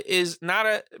 Godzilla is not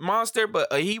a monster, but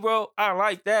a hero. I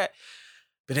like that.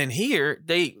 But in here,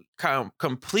 they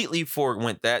completely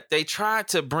forwent that. They tried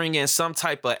to bring in some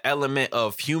type of element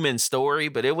of human story,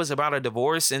 but it was about a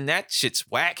divorce, and that shit's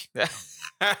whack.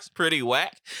 That's pretty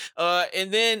whack.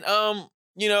 And then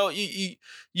you know, you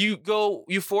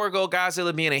forego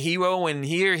Godzilla being a hero, and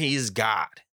here he's God,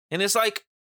 and it's like,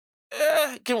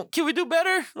 can we do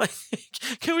better? Like,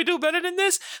 can we do better than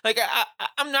this? Like,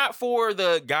 I'm not for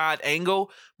the God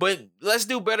angle, but let's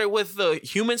do better with the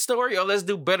human story, or let's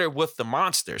do better with the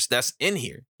monsters that's in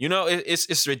here. You know,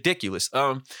 it's ridiculous.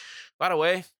 By the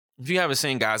way, if you haven't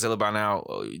seen Godzilla by now,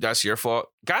 that's your fault.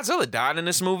 Godzilla died in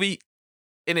this movie,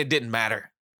 and it didn't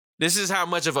matter. This is how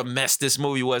much of a mess this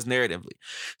movie was narratively.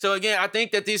 So again, I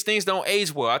think that these things don't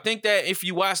age well. I think that if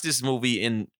you watch this movie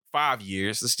in 5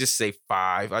 years, let's just say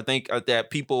 5. I think that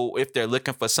people, if they're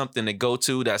looking for something to go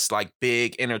to that's like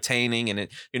big, entertaining, and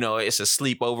it, you know, it's a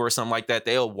sleepover or something like that,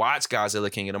 they'll watch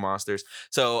Godzilla King of the Monsters.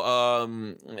 So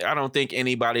I don't think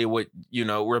anybody would, you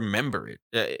know, remember it.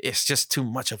 It's just too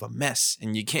much of a mess,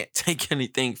 and you can't take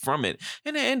anything from it.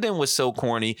 And the ending was so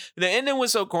corny. The ending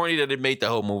was so corny that it made the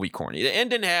whole movie corny. The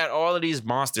ending had all of these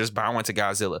monsters bowing to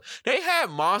Godzilla. They had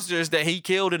monsters that he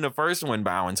killed in the first one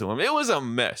bowing to him. It was a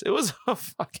mess. It was a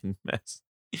fucking mess.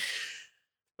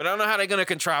 But I don't know how they're going to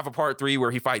contrive a part 3 where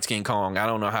he fights King Kong. I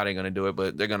don't know how they're going to do it,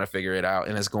 but they're going to figure it out,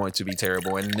 and it's going to be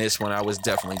terrible. And this one, I was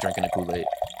definitely drinking the Kool-Aid.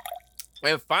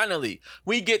 And finally,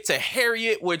 we get to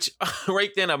Harriet, which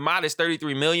raked in a modest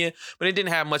 33 million, but it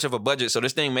didn't have much of a budget. So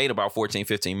this thing made about 14,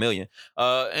 15 million.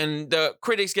 And the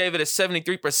critics gave it a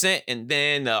 73%, and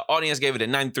then the audience gave it a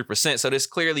 93%. So this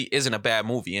clearly isn't a bad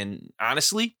movie. And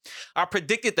honestly, I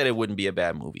predicted that it wouldn't be a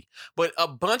bad movie. But a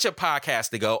bunch of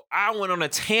podcasts ago, I went on a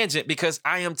tangent because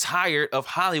I am tired of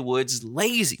Hollywood's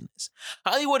laziness.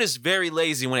 Hollywood is very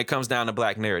lazy when it comes down to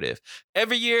black narrative.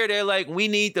 Every year, they're like, we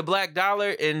need the black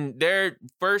dollar, and their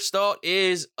first thought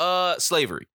is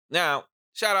slavery. Now,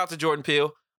 shout out to Jordan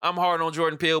Peele. I'm hard on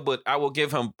Jordan Peele, but I will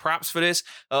give him props for this.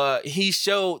 He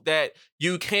showed that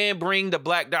you can bring the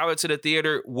black dollar to the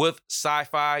theater with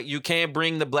sci-fi. You can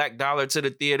bring the black dollar to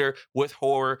the theater with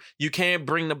horror. You can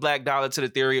bring the black dollar to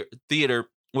the theater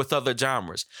with other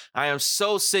genres. I am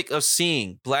so sick of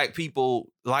seeing black people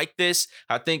like this.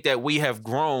 I think that we have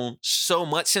grown so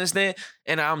much since then,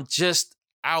 and I'm just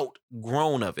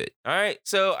outgrown of it. All right.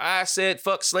 So I said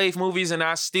fuck slave movies, and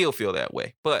I still feel that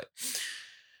way. But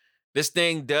this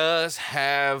thing does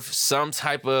have some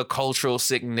type of cultural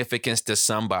significance to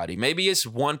somebody. Maybe it's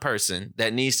one person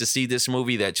that needs to see this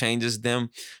movie that changes them,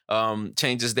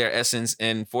 changes their essence.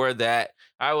 And for that,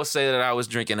 I will say that I was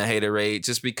drinking a haterade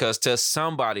just because to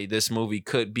somebody, this movie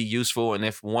could be useful. And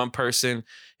if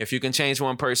you can change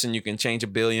one person, you can change a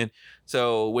billion.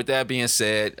 So with that being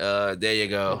said, there you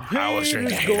go. I was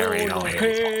drinking haterade on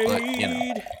here. But, you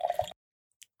know.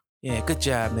 Yeah, good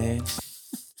job, man.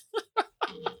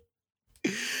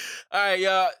 All right,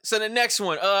 y'all. So the next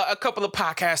one, a couple of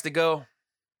podcasts ago,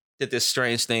 did this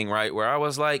strange thing, right? Where I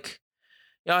was like,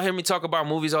 y'all hear me talk about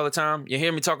movies all the time. You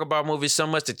hear me talk about movies so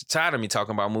much that you're tired of me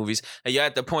talking about movies. And you're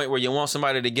at the point where you want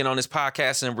somebody to get on this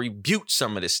podcast and refute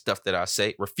some of the stuff that I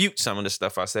say.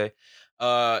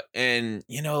 And,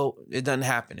 you know, it doesn't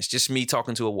happen. It's just me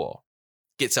talking to a wall.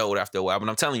 Gets old after a while. But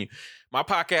I'm telling you, my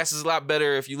podcast is a lot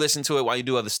better if you listen to it while you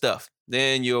do other stuff.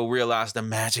 Then you'll realize the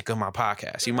magic of my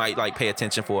podcast. You might like pay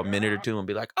attention for a minute or two and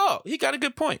be like, oh, he got a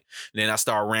good point. And then I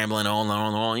start rambling on and on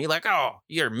and on. You're like, oh,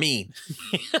 you're mean.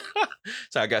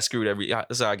 So I get screwed every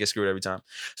time.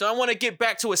 So I want to get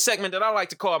back to a segment that I like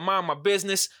to call Mind My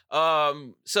Business.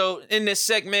 So in this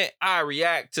segment, I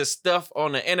react to stuff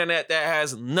on the internet that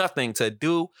has nothing to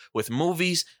do with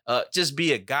movies. Just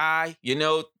be a guy, you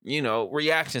know,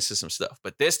 reactions to some stuff.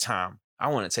 But this time, I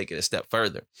want to take it a step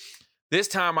further. This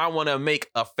time, I want to make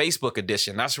a Facebook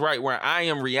edition. That's right, where I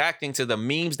am reacting to the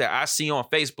memes that I see on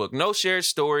Facebook. No shared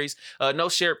stories, no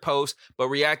shared posts, but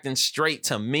reacting straight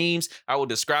to memes. I will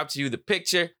describe to you the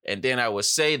picture, and then I will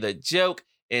say the joke,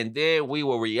 and then we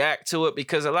will react to it.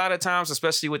 Because a lot of times,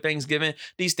 especially with Thanksgiving,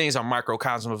 these things are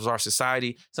microcosms of our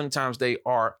society. Sometimes they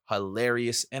are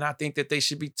hilarious, and I think that they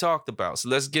should be talked about. So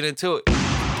let's get into it.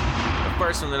 The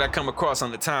first one that I come across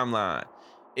on the timeline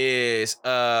is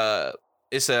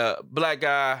it's a black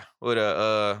guy with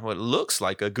a what looks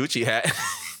like a Gucci hat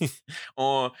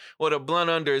on with a blunt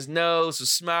under his nose, with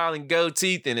smiling gold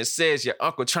teeth, and it says your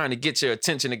uncle trying to get your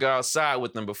attention to go outside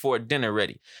with them before dinner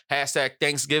ready. Hashtag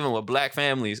Thanksgiving with black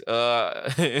families.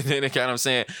 And then kind of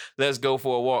saying, let's go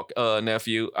for a walk,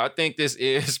 nephew. I think this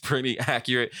is pretty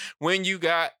accurate. When you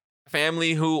got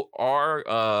family who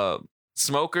are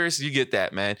smokers, you get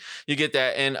that, man. You get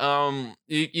that. And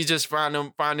you just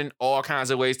finding all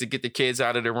kinds of ways to get the kids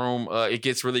out of the room. It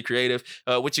gets really creative.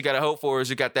 What you got to hope for is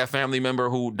you got that family member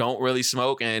who don't really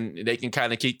smoke and they can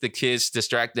kind of keep the kids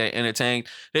distracted and entertained.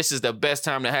 This is the best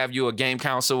time to have you a game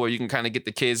console where you can kind of get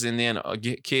the kids in there and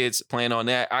get kids playing on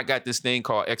that. I got this thing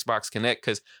called Xbox Connect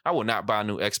because I will not buy a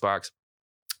new Xbox.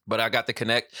 But I got the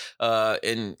Connect,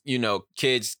 and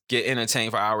kids get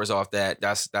entertained for hours off that.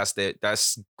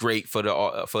 That's great for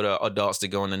the adults to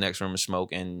go in the next room and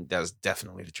smoke, and that's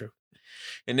definitely the truth.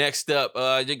 And next up,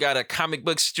 you got a comic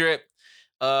book strip.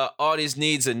 Artist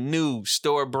needs a new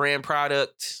store brand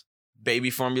product. Baby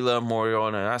formula,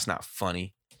 Moriarty. That's not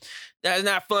funny. That's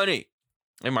not funny.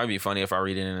 It might be funny if I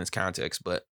read it in its context,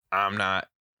 but I'm not.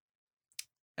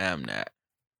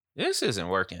 This isn't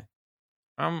working.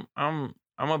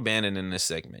 I'm abandoning this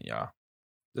segment, y'all.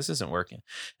 This isn't working.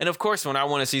 And of course, when I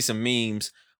want to see some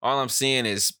memes, all I'm seeing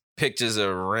is pictures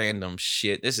of random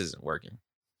shit. This isn't working.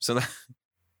 So, all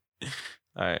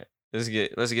right, let's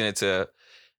get into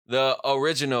the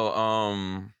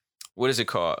original. What is it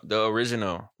called? The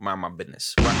original. Mind my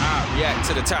business. Where I react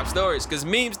to the top stories because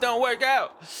memes don't work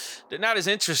out. They're not as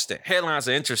interesting. Headlines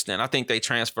are interesting. I think they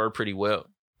transfer pretty well.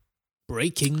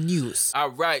 Breaking news. All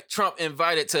right, Trump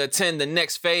invited to attend the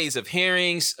next phase of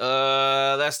hearings.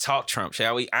 Let's talk Trump,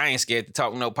 shall we? I ain't scared to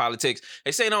talk no politics.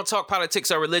 They say don't talk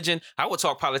politics or religion. I will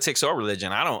talk politics or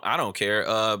religion. I don't care.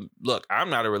 Look, I'm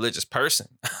not a religious person.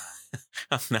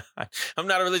 I'm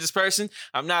not a religious person.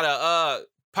 I'm not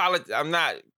I'm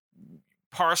not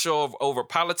partial over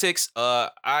politics.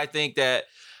 I think that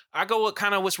I go with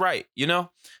kind of what's right,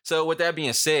 So with that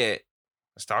being said,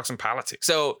 let's talk some politics.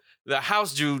 So the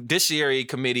House Judiciary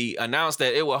Committee announced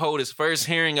that it will hold its first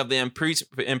hearing of the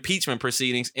impeachment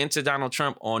proceedings into Donald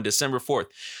Trump on December 4th.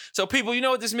 So people, you know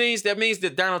what this means? That means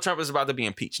that Donald Trump is about to be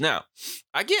impeached. Now,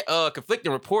 I get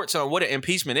conflicting reports on what an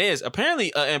impeachment is.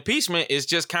 Apparently, impeachment is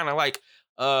just kind of like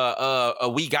a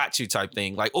we got you type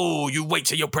thing. Like, oh, you wait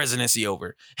till your presidency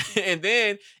over. And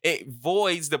then it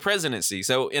voids the presidency.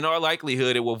 So in all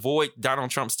likelihood, it will void Donald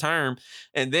Trump's term.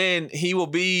 And then he will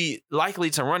be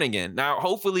likely to run again. Now,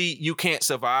 hopefully you can't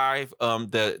survive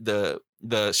the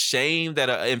shame that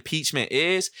an impeachment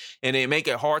is. And they make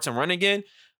it hard to run again.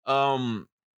 And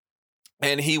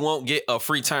he won't get a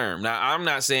free term. Now, I'm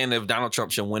not saying if Donald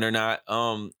Trump should win or not.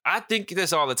 I think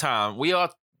this all the time. We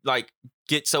all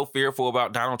get so fearful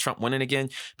about Donald Trump winning again.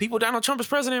 Donald Trump is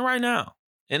president right now.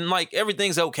 And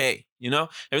everything's okay,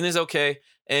 Everything's okay.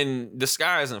 And the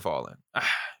sky isn't falling.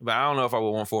 But I don't know if I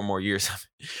would want 4 more years.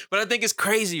 But I think it's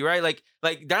crazy, right?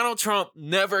 Like Donald Trump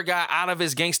never got out of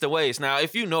his gangster ways. Now,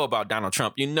 if you know about Donald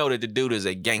Trump, you know that the dude is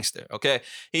a gangster, okay?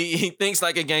 He thinks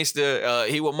like a gangster.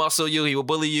 He will muscle you. He will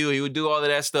bully you. He would do all of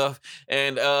that stuff.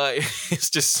 And it's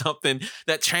just something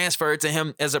that transferred to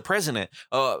him as a president.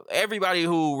 Everybody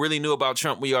who really knew about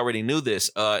Trump, we already knew this.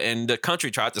 And the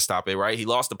country tried to stop it, right? He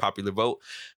lost the popular vote.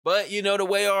 But, the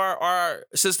way our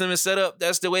system is set up,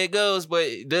 that's the way it goes. But,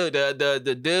 dude,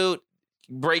 the dude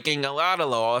breaking a lot of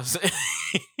laws.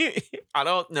 I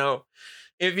don't know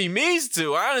if he means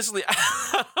to. Honestly,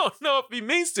 I don't know if he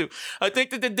means to. I think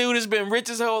that the dude has been rich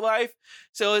his whole life.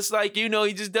 So it's like, he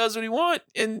just does what he wants.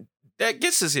 And that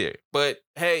gets us here. But,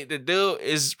 hey, the dude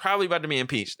is probably about to be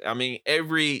impeached. I mean,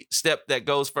 every step that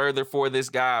goes further for this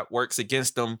guy works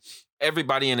against him.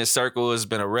 Everybody in his circle has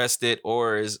been arrested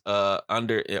or is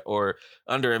under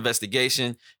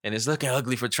investigation, and it's looking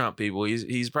ugly for Trump, people.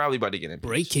 He's probably about to get impeached.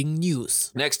 Breaking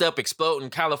news. Next up,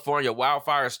 exploding California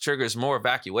wildfires triggers more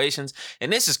evacuations,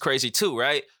 and this is crazy too,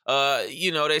 right?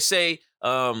 They say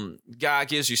God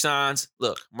gives you signs.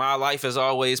 Look, my life is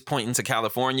always pointing to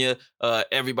California.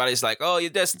 Everybody's like, oh, you're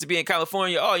destined to be in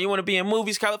California. Oh, you want to be in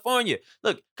movies, California.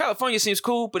 Look, California seems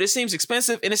cool, but it seems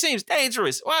expensive and it seems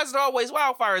dangerous. Why is there always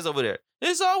wildfires over there?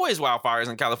 There's always wildfires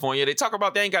in California. They talk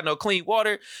about they ain't got no clean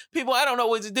water. People, I don't know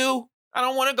what to do. I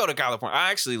don't want to go to California. I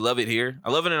actually love it here.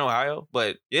 I love it in Ohio,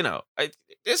 but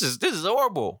this is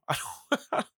horrible.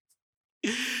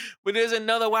 But there's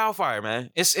another wildfire, man.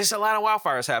 It's a lot of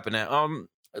wildfires happening.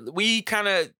 We kind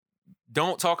of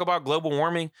don't talk about global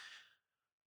warming.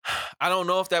 I don't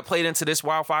know if that played into this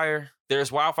wildfire.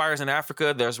 There's wildfires in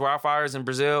Africa. There's wildfires in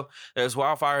Brazil. There's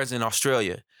wildfires in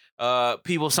Australia.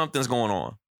 People, something's going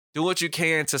on. Do what you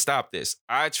can to stop this.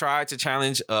 I tried to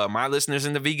challenge my listeners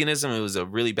into veganism. It was a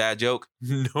really bad joke.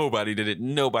 Nobody did it.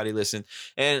 Nobody listened.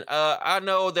 And I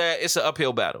know that it's an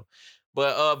uphill battle.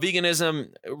 But veganism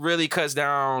really cuts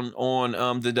down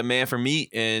on the demand for meat,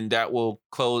 and that will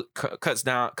cut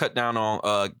down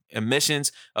on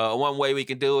emissions. One way we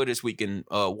can do it is we can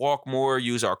walk more,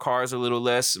 use our cars a little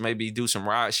less, maybe do some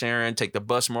ride sharing, take the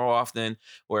bus more often,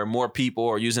 where more people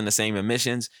are using the same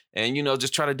emissions, and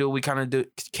just try to do what we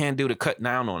can do to cut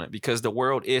down on it, because the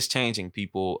world is changing,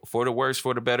 people, for the worse,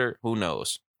 for the better. Who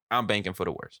knows? I'm banking for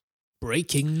the worst.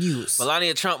 Breaking news.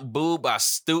 Melania Trump booed by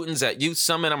students at youth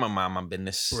summit. I'm gonna mind my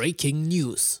business. Breaking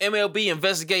news. MLB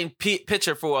investigating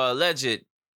pitcher for alleged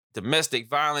domestic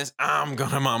violence. I'm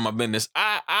gonna mind my business.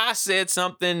 I said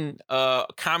something,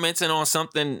 commenting on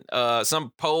something,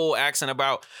 some poll asking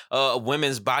about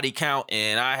women's body count,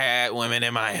 and I had women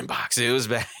in my inbox. It was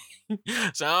bad.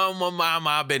 So I'm gonna mind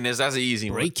my business. That's an easy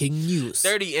one. Breaking news.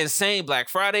 30 insane Black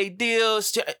Friday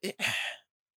deals.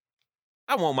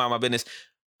 I won't mind my business.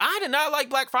 I did not like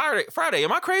Black Friday.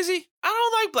 Am I crazy? I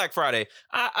don't like Black Friday.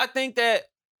 I think that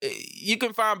you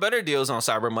can find better deals on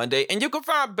Cyber Monday, and you can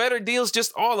find better deals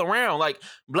just all around. Like,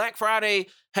 Black Friday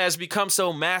has become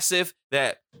so massive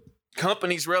that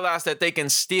companies realize that they can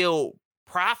still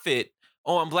profit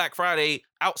on Black Friday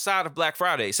outside of Black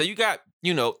Friday. So you got,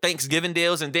 Thanksgiving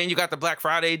deals, and then you got the Black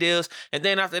Friday deals, and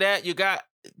then after that, you got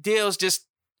deals just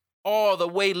all the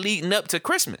way leading up to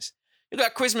Christmas. You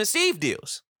got Christmas Eve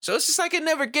deals. So it's just like, it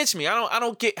never gets me. I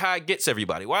don't get how it gets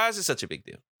everybody. Why is it such a big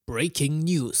deal? Breaking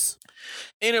news.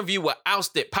 Interview with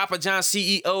ousted Papa John's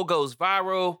CEO goes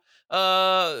viral.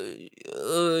 The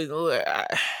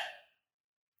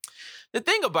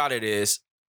thing about it is,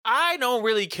 I don't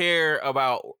really care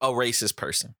about a racist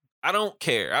person. I don't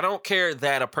care. I don't care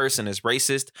that a person is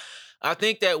racist. I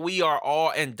think that we are all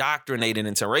indoctrinated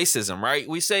into racism, right?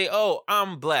 We say, oh,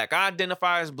 I'm Black. I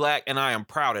identify as Black, and I am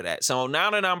proud of that. So now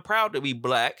that I'm proud to be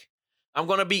Black, I'm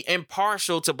going to be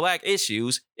impartial to Black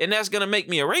issues, and that's going to make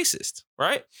me a racist,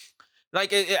 right?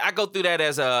 Like, I go through that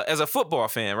as a football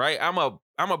fan, right? I'm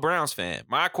a Browns fan.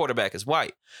 My quarterback is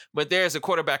white, but there's a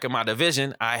quarterback in my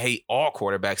division. I hate all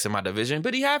quarterbacks in my division,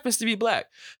 but he happens to be Black.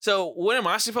 So what am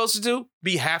I supposed to do?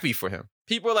 Be happy for him.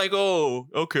 People are like, oh,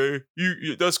 okay,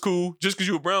 you that's cool. Just because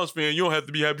you're a Browns fan, you don't have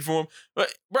to be happy for him.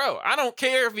 But, bro, I don't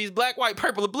care if he's black, white,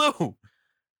 purple, or blue.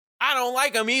 I don't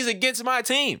like him. He's against my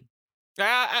team.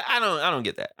 I don't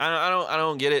get that. I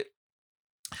don't get it.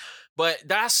 But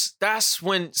that's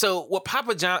when. So what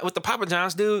the Papa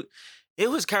John's dude, it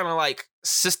was kind of like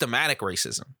systematic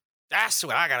racism. That's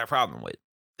what I got a problem with.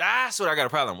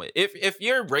 If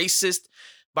you're racist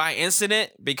by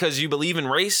incident because you believe in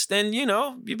race, then, you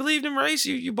believed in race,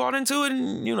 you bought into it,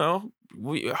 and,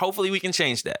 hopefully we can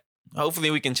change that.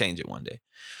 Hopefully we can change it one day.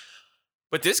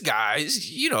 But this guy is,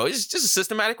 it's just a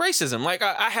systematic racism. Like,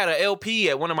 I had an LP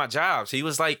at one of my jobs. He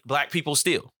was like, Black people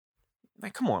steal.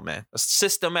 Like, come on, man. A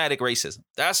systematic racism.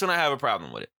 That's when I have a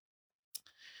problem with it.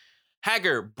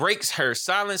 Hager breaks her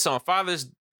silence on father's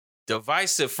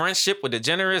divisive friendship with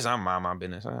DeGeneres. I'm mind my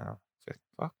business.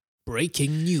 Fuck.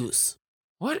 Breaking news.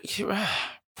 What? Priyanka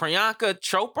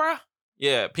Chopra?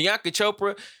 Yeah, Priyanka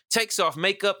Chopra takes off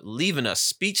makeup, leaving us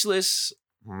speechless.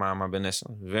 Mind my business.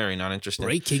 Very not interesting.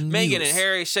 Breaking news. Meghan and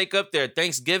Harry shake up their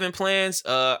Thanksgiving plans.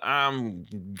 I'm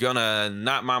gonna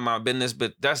not mind my business,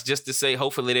 but that's just to say,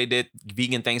 hopefully they did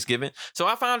vegan Thanksgiving. So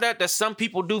I found out that some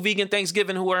people do vegan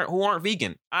Thanksgiving who aren't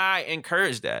vegan. I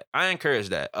encourage that.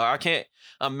 I can't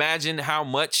imagine how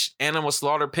much animal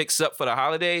slaughter picks up for the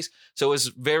holidays. So it's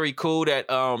very cool that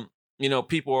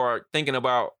people are thinking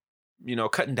about,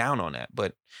 cutting down on that.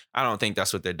 But I don't think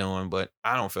that's what they're doing. But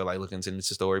I don't feel like looking into the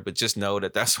story. But just know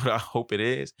that that's what I hope it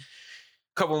is.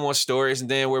 Couple more stories, and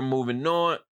then we're moving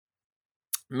on.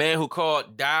 Man who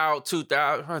called Dow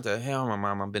 2000. What the hell?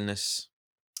 My business.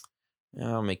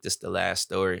 I'll make this the last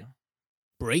story.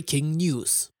 Breaking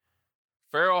news.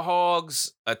 Feral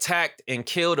hogs attacked and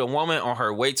killed a woman on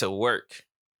her way to work.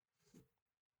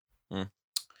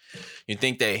 You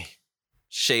think they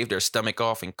shaved her stomach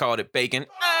off and called it bacon?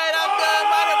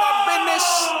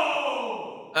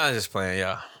 I'm just playing,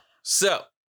 y'all. So,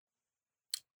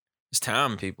 it's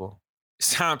time, people.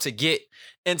 It's time to get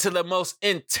into the most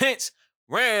intense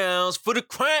rounds for the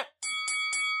crown.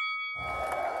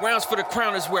 Rounds for the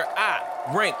crown is where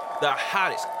I rank the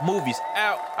hottest movies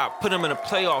out. I put them in a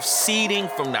playoff seeding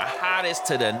from the hottest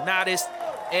to the nottest.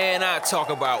 And I talk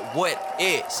about what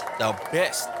is the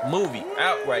best movie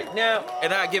out right now.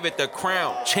 And I give it the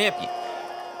Crown Champion.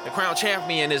 The Crown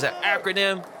Champion is an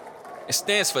acronym. It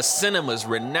stands for Cinema's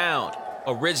renowned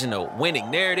original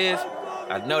winning narrative.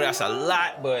 I know that's a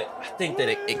lot, but I think that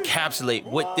it encapsulates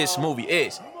what this movie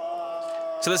is.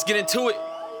 So let's get into it.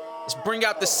 Let's bring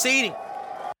out the seating.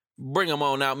 Bring them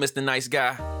on out, Mr. Nice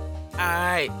Guy. All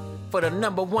right. for the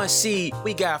number one seed,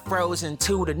 we got Frozen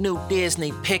 2, the new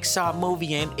Disney Pixar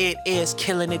movie, and it is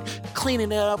killing it,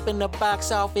 cleaning it up in the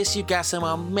box office. You got some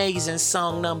amazing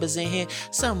song numbers in here.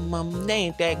 Some of them, they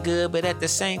ain't that good, but at the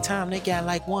same time, they got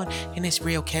like one, and it's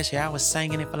real catchy. I was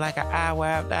singing it for like an hour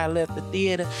after I left the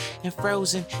theater, and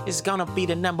Frozen is gonna be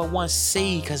the number one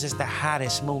seed because it's the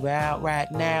hottest movie out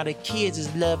right now. The kids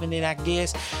is loving it, I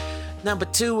guess. Number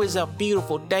 2 is A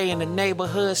Beautiful Day in the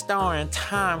Neighborhood, starring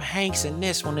Tom Hanks, and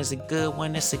this one is a good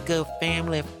one. It's a good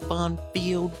family,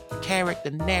 fun-filled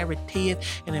character narrative,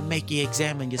 and it make you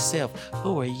examine yourself.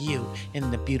 Who are you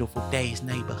in the beautiful day's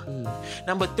neighborhood?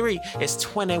 Number 3 is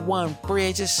 21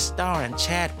 Bridges, starring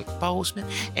Chadwick Boseman,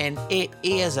 and it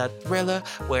is a thriller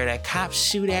where the cops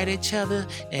shoot at each other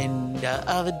and the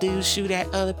other dudes shoot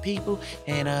at other people,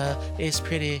 and it's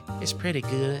pretty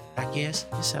good, I guess.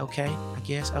 It's okay, I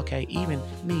guess. Okay. Even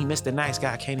me, Mr. Nice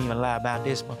Guy, can't even lie about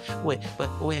this one. But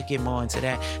we'll get more into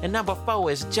that. And number 4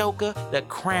 is Joker, the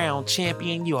Crown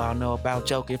Champion. You all know about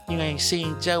Joker. If you ain't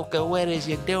seen Joker, what is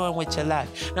you doing with your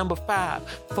life? Number 5,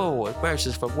 Ford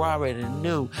versus Ferrari, the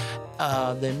new,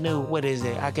 what is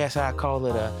it? I guess I call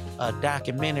it a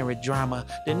documentary drama.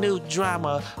 The new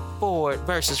drama, Ford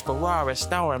versus Ferrari,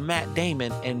 starring Matt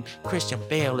Damon and Christian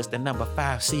Bale, is the number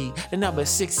 5 seed. The number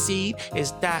 6 seed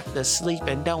is Dr. Sleep,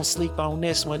 and don't sleep on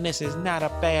this one. This is not a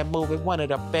bad movie, one of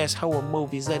the best horror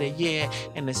movies of the year,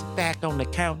 and it's back on the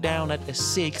countdown at the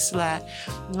 6th slot.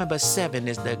 Number 7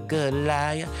 is The Good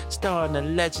Liar, starring the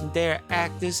legendary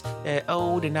actors that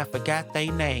old and I forgot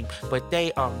their name, but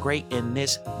they are great in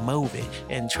this movie.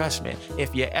 And trust me,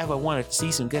 if you ever wanted to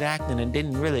see some good acting and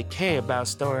didn't really care about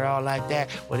story all like that,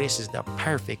 well, this is the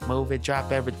perfect movie.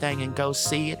 Drop everything and go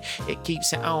see it. It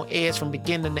keeps it on edge from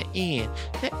beginning to end.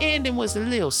 The ending was a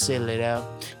little silly though.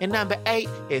 And number 8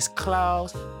 is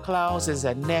Klaus. Klaus is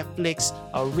a Netflix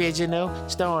original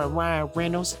starring Ryan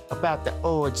Reynolds about the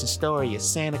origin story of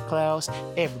Santa Claus.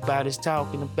 Everybody's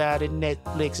talking about it.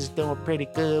 Netflix is doing pretty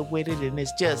good with it, and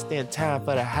it's just in time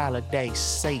for the holiday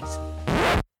season.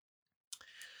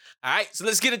 All right, so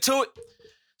let's get into it.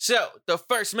 So, the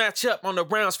first matchup on the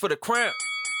rounds for the crown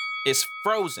is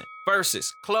Frozen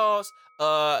versus Klaus.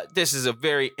 This is a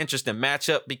very interesting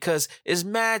matchup because it's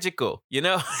magical, you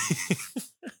know?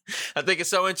 I think it's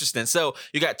so interesting. So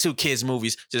you got 2 kids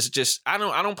movies. I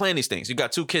don't plan these things. You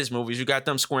got 2 kids movies. You got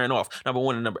them squaring off. Number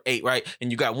 1 and number 8, right?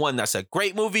 And you got one that's a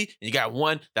great movie, and you got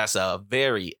one that's a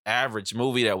very average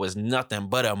movie that was nothing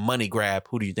but a money grab.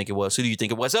 Who do you think it was?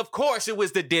 Of course, it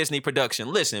was the Disney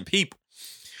production. Listen, people,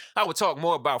 I would talk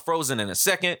more about Frozen in a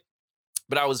second,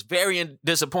 but I was very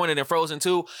disappointed in Frozen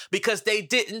 2 because they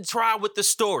didn't try with the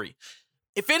story.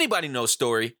 If anybody knows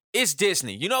story, it's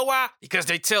Disney. You know why? Because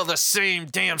they tell the same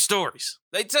damn stories.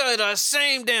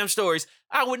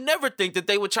 I would never think that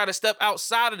they would try to step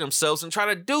outside of themselves and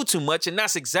try to do too much, and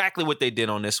that's exactly what they did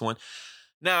on this one.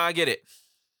 Now, I get it.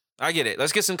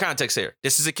 Let's get some context here.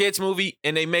 This is a kids movie,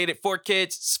 and they made it for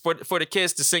kids, for the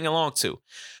kids to sing along to.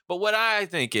 But what I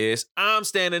think is, I'm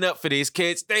standing up for these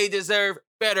kids. They deserve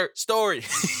better story.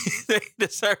 They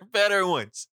deserve better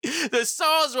ones. The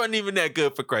songs weren't even that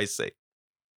good, for Christ's sake.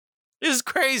 This is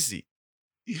crazy.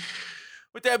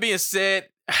 With that being said,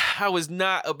 I was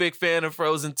not a big fan of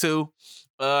Frozen 2.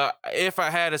 If I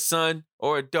had a son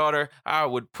or a daughter, I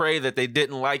would pray that they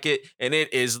didn't like it. And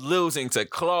it is losing to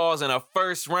Klaus in a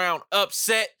first round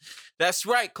upset. That's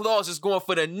right. Klaus is going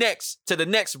to the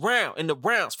next round in the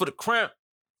rounds for the crown.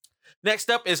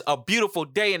 Next up is A Beautiful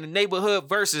Day in the Neighborhood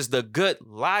versus The Good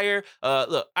Liar.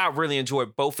 Look, I really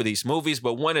enjoyed both of these movies,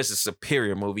 but one is a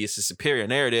superior movie. It's a superior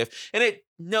narrative, and it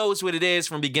knows what it is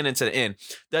from beginning to the end.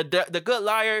 The Good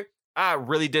Liar, I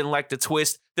really didn't like the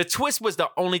twist. The twist was the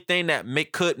only thing that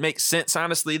could make sense,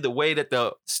 honestly, the way that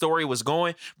the story was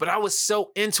going. But I was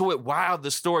so into it while the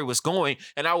story was going,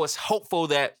 and I was hopeful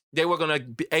that they were going to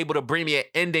be able to bring me an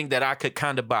ending that I could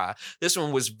kind of buy. This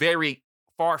one was very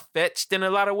far-fetched in a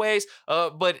lot of ways,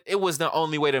 but it was the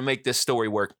only way to make this story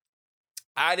work.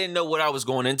 I didn't know what I was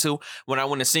going into when I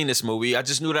went to see this movie. I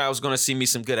just knew that I was going to see me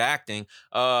some good acting.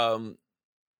 Ian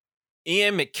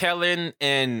McKellen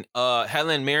and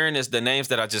Helen Mirren is the names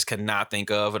that I just could not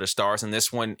think of the stars in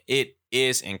this one. It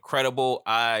is incredible.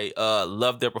 I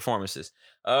love their performances.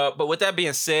 But with that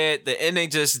being said, the ending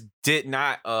just did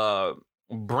not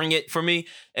bring it for me.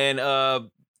 And A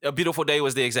Beautiful Day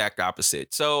was the exact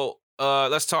opposite. So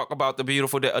let's talk about A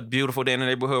Beautiful Day in the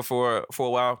Neighborhood for a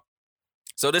while.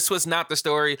 So this was not the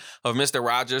story of Mr.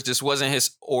 Rogers. This wasn't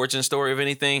his origin story of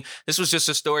anything. This was just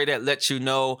a story that lets you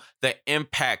know the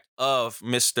impact of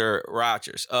Mr.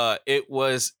 Rogers. It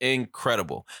was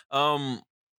incredible.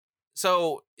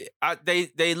 So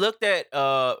they looked at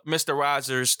Mr.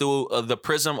 Rogers through the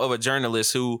prism of a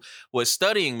journalist who was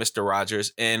studying Mr.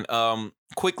 Rogers and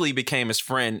quickly became his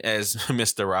friend as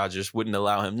Mr. Rogers wouldn't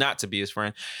allow him not to be his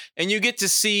friend. And you get to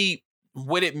see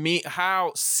what it mean,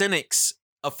 how cynics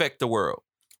affect the world.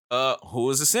 Who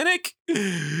is a cynic?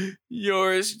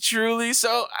 Yours truly.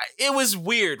 So it was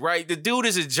weird, right? The dude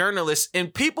is a journalist,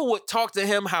 and people would talk to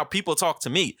him how people talk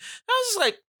to me. I was just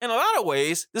like, in a lot of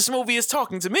ways, this movie is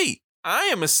talking to me. I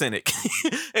am a cynic,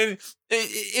 and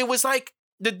it was like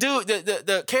the dude,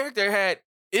 the character had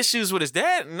issues with his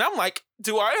dad, and I'm like,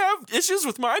 do I have issues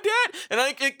with my dad? And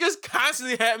it just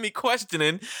constantly had me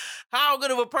questioning, how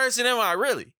good of a person am I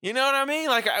really? You know what I mean?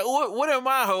 Like, what am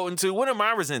I holding to? What am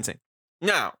I resenting?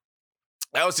 Now,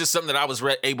 that was just something that I was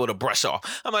able to brush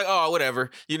off. I'm like, oh,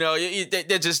 whatever. You know,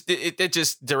 they're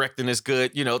just directing is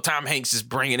good. You know, Tom Hanks is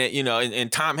bringing it. You know,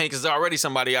 and Tom Hanks is already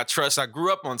somebody I trust. I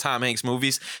grew up on Tom Hanks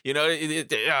movies. You know,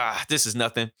 this is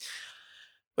nothing.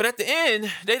 But at the end,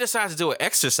 they decided to do an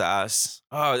exercise.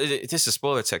 Oh, this is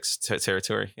spoiler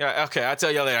territory. Yeah, okay, I'll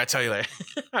tell y'all later. I'll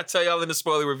tell y'all in the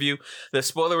spoiler review. The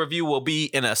spoiler review will be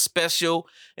in a special,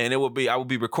 and I will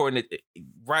be recording it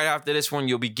right after this one.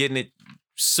 You'll be getting it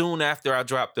soon after I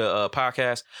drop the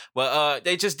podcast. But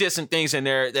they just did some things in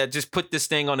there that just put this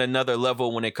thing on another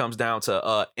level when it comes down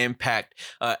to impact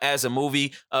as a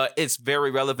movie. It's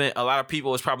very relevant. A lot of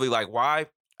people is probably like, why?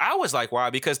 I was like,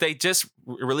 why? Because they just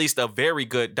released a very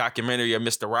good documentary of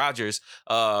Mr. Rogers,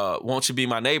 Won't You Be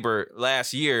My Neighbor,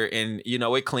 last year. And, you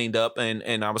know, it cleaned up.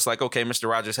 And I was like, okay, Mr.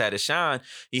 Rogers had his shine.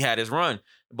 He had his run.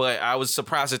 But I was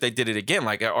surprised that they did it again.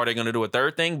 Like, are they going to do a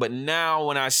third thing? But now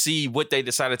when I see what they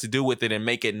decided to do with it and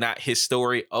make it not his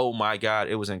story, oh my God,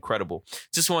 it was incredible.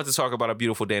 Just wanted to talk about A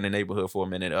Beautiful Day in the Neighborhood for a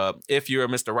minute. If you're a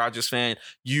Mr. Rogers fan,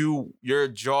 your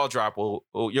jaw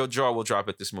will drop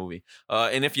at this movie.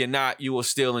 And if you're not, you will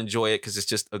still enjoy it because it's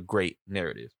just a great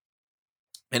narrative.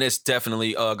 And it's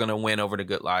definitely going to win over The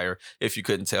Good Liar, if you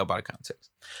couldn't tell by the context.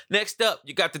 Next up,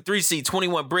 you got the 3 seed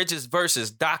 21 Bridges versus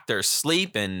Dr.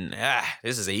 Sleep. And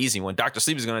this is an easy one. Dr.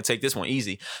 Sleep is going to take this one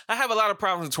easy. I have a lot of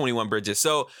problems with 21 Bridges.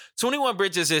 So 21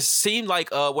 Bridges, it seemed like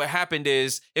what happened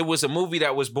is it was a movie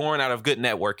that was born out of good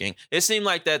networking. It seemed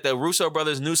like that the Russo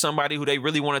brothers knew somebody who they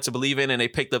really wanted to believe in, and they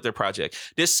picked up their project.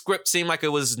 This script seemed like it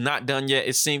was not done yet.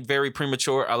 It seemed very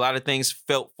premature. A lot of things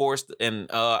felt forced, and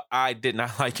I did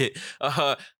not like it.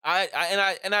 I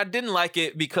didn't like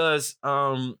it because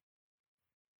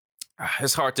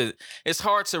it's hard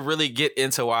to really get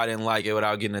into why I didn't like it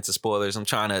without getting into spoilers. I'm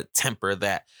trying to temper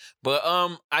that. But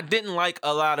I didn't like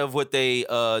a lot of what they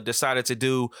decided to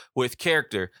do with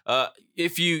character.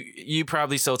 If you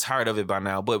probably so tired of it by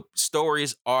now, but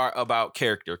stories are about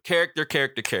character.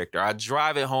 I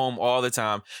drive it home all the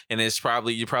time, and you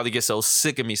probably get so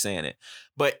sick of me saying it.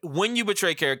 But when you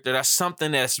betray character, that's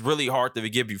something that's really hard to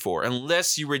forgive you for,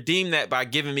 unless you redeem that by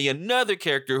giving me another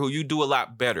character who you do a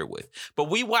lot better with. But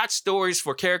we watch stories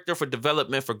for character, for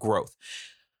development, for growth.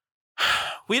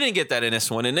 We didn't get that in this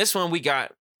one. In this one, we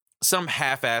got some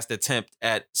half-assed attempt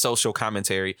at social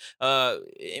commentary.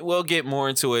 We'll get more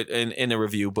into it in the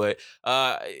review, but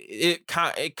it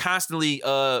constantly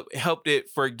helped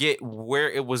it forget where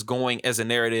it was going as a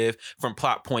narrative from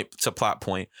plot point to plot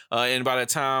point. And by the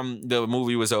time the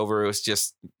movie was over, it was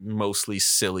just mostly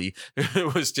silly.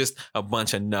 It was just a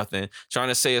bunch of nothing.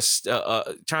 Trying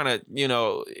to, you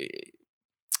know,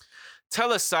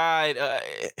 tell a side.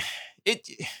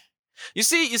 You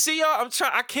see, y'all.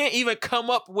 I can't even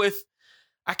come up with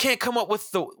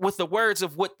the words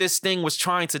of what this thing was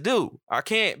trying to do. I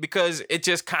can't, because it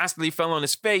just constantly fell on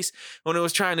its face when it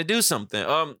was trying to do something.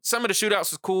 Some of the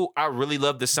shootouts was cool. I really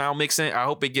love the sound mixing. I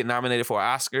hope it get nominated for an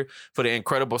Oscar for the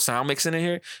incredible sound mixing in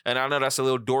here. And I know that's a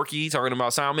little dorky talking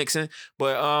about sound mixing,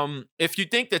 but if you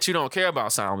think that you don't care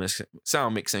about sound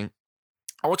mixing,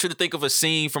 I want you to think of a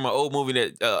scene from an old movie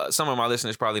that some of my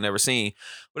listeners probably never seen.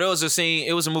 But it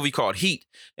was a movie called Heat.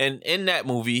 And in that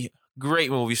movie,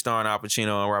 great movie starring Al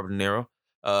Pacino and Robert De Niro,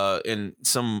 and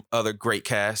some other great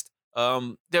cast,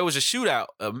 there was a shootout,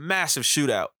 a massive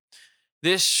shootout.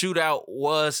 This shootout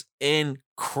was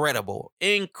incredible.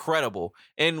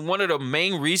 And one of the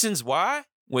main reasons why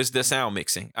was the sound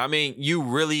mixing. I mean, you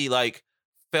really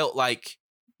felt like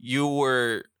you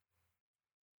were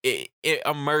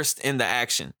immersed in the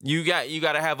action. You got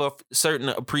to have a certain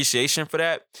appreciation for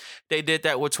that. They did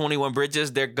that with 21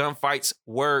 Bridges. Their gunfights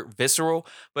were visceral,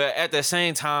 but at the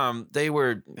same time, they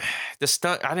were the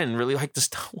stunt. I didn't really like the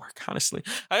stunt work, honestly.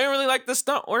 I didn't really like the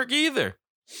stunt work either.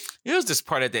 Here's this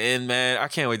part at the end, man. I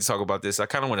can't wait to talk about this. I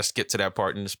kind of want to skip to that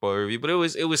part in the spoiler review, but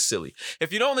it was silly.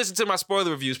 If you don't listen to my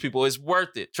spoiler reviews, people, it's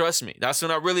worth it. Trust me. That's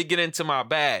when I really get into my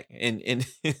bag and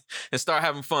and start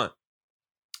having fun.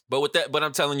 But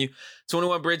I'm telling you,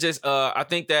 21 Bridges, I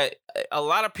think that a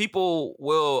lot of people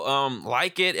will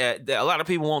like it. A lot of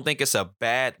people won't think it's a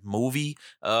bad movie,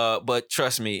 but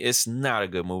trust me, it's not a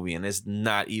good movie, and it's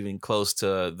not even close to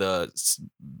the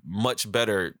much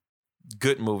better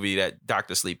good movie that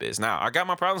Dr. Sleep is. Now, I got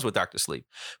my problems with Dr. Sleep,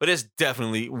 but it's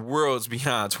definitely worlds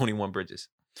beyond 21 Bridges.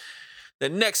 The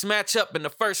next matchup in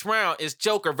the first round is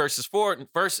Joker versus Ford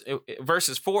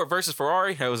versus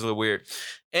Ferrari. That was a little weird.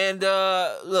 And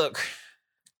look,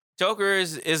 Joker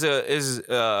is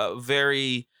a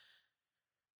very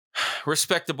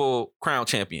respectable crown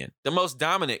champion, the most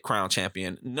dominant crown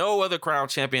champion. No other crown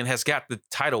champion has got the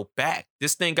title back.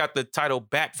 This thing got the title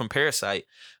back from Parasite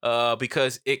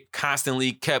because it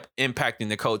constantly kept impacting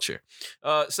the culture.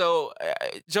 So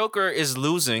Joker is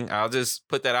losing. I'll just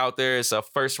put that out there. It's a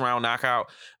first round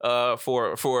knockout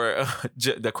for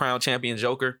the crown champion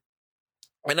Joker.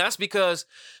 And that's because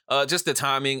just the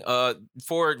timing.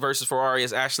 Ford versus Ferrari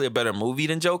is actually a better movie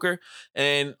than Joker.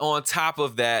 And on top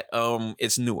of that,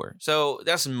 it's newer. So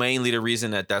that's mainly the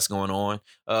reason that that's going on.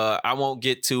 I won't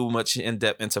get too much in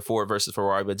depth into Ford versus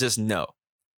Ferrari, but just know.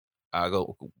 I'll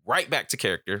go right back to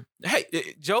character. Hey,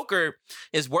 Joker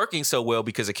is working so well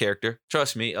because of character.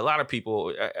 Trust me, a lot of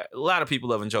people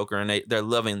loving Joker, and they're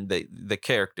loving the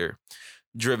character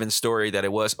driven story that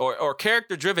it was, or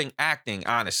character driven acting.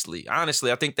 Honestly, I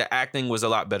think the acting was a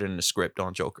lot better than the script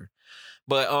on Joker.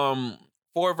 But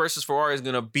Ford versus Ferrari is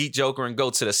gonna beat Joker and go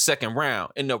to the second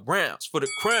round in the rounds for the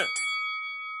crown.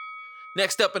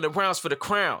 Next up in the rounds for the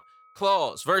crown,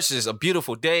 Claws versus A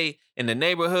Beautiful Day in the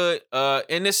Neighborhood.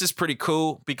 And this is pretty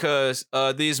cool because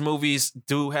these movies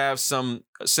do have some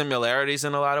similarities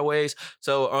in a lot of ways.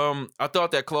 So I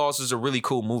thought that Claws was a really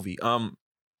cool movie.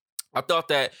 I thought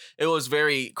that it was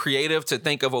very creative to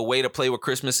think of a way to play with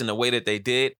Christmas in the way that they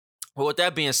did. But with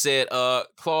that being said,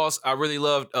 Claws, I really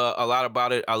loved a lot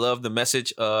about it. I love the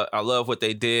message. I love what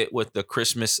they did with the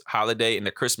Christmas holiday and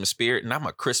the Christmas spirit. And I'm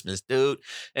a Christmas dude.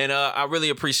 And I really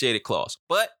appreciated Claws.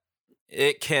 But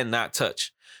it cannot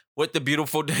touch what The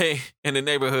Beautiful Day in the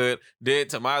Neighborhood did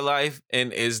to my life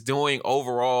and is doing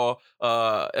overall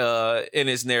in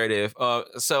its narrative.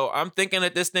 So I'm thinking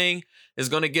that this thing is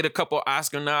going to get a couple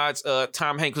Oscar nods.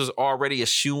 Tom Hanks was already a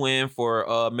shoe-in for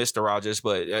Mr. Rogers,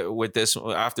 but with this,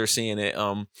 after seeing it,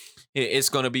 this is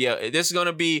going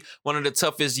to be one of the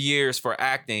toughest years for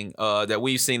acting that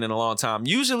we've seen in a long time.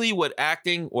 Usually with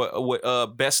acting, with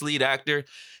best lead actor,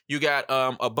 you got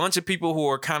a bunch of people who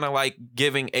are kind of like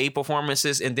giving A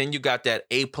performances, and then you got that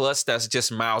A+ that's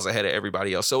just miles ahead of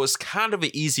everybody else. So it's kind of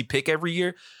an easy pick every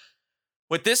year.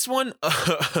 With this one,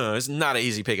 it's not an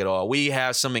easy pick at all. We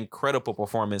have some incredible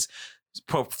performance.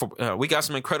 We got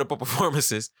some incredible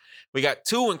performances. We got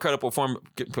two incredible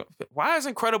Why is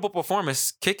incredible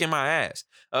performance kicking my ass?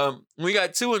 We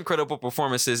got two incredible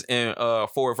performances in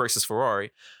Ford versus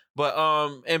Ferrari.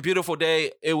 But in Beautiful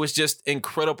Day, it was just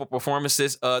incredible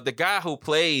performances. The guy who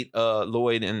played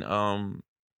Lloyd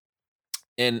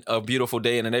in A Beautiful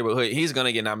Day in the Neighborhood, he's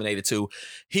gonna get nominated too.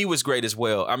 He was great as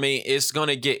well. I mean, it's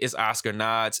gonna get its Oscar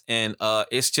nods, and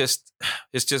it's just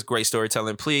great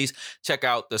storytelling. Please check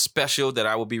out the special that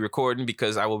I will be recording,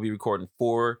 because I will be recording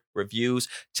 4 reviews.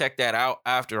 Check that out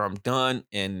after I'm done.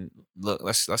 And look,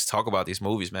 let's talk about these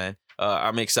movies, man.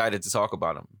 I'm excited to talk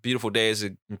about them. Beautiful Day is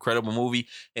an incredible movie,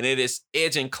 and it is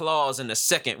edging Claws in the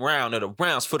second round of the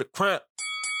rounds for the crown.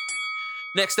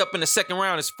 Next up in the second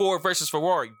round is Ford versus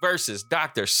Ferrari versus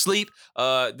Dr. Sleep.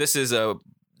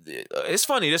 It's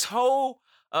funny. This whole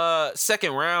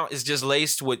second round is just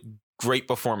laced with great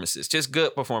performances, just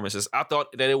good performances. I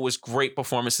thought that it was great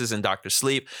performances in Dr.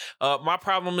 Sleep. My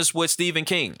problem is with Stephen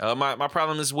King. My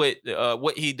problem is with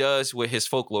what he does with his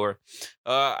folklore.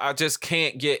 I just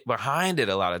can't get behind it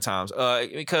a lot of times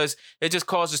because it just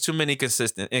causes too many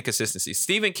inconsistencies.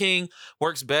 Stephen King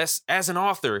works best as an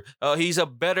author. He's a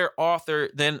better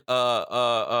author than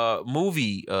a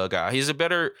movie guy. He's a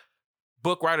better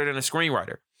book writer than a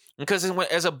screenwriter. Because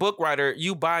as a book writer,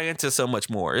 you buy into so much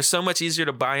more. It's so much easier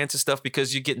to buy into stuff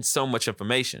because you're getting so much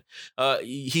information.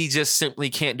 He just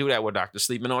simply can't do that with Dr.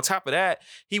 Sleep. And on top of that,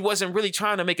 he wasn't really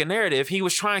trying to make a narrative. He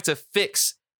was trying to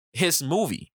fix his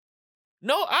movie.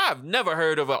 No, I've never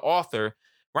heard of an author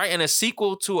writing a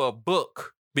sequel to a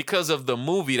book because of the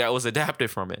movie that was adapted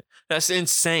from it. That's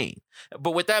insane.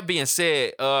 But with that being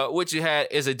said, what you had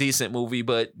is a decent movie.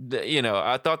 But,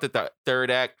 I thought that the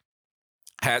third act,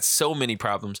 had so many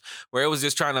problems where it was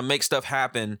just trying to make stuff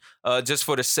happen just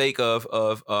for the sake of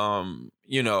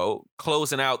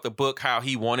closing out the book how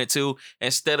he wanted to,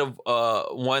 instead of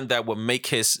one that would make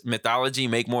his mythology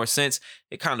make more sense.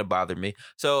 It kind of bothered me.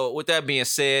 So with that being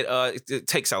said, it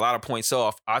takes a lot of points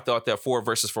off. I thought that Ford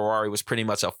versus Ferrari was pretty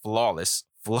much a flawless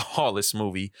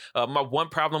movie. My one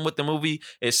problem with the movie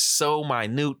is so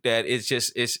minute that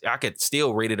I could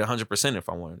still rate it 100% if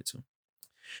I wanted to.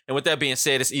 And with that being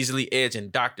said, it's easily edging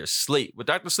Dr. Sleep. But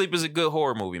Dr. Sleep is a good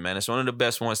horror movie, man. It's one of the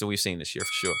best ones that we've seen this year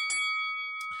for sure.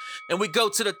 And we go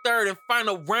to the third and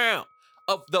final round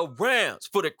of the rounds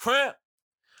for the crown.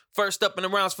 First up in the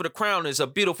rounds for the crown is A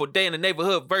Beautiful Day in the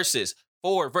Neighborhood versus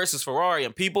Ford versus Ferrari.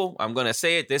 And people, I'm going to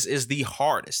say it, this is the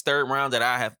hardest third round that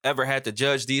I have ever had to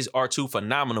judge. These are two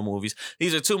phenomenal movies.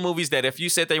 These are two movies that if you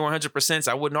said they were 100%,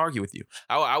 I wouldn't argue with you.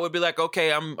 I would be like,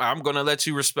 okay, I'm going to let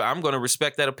you respect. I'm going to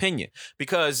respect that opinion,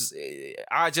 because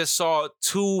I just saw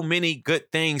too many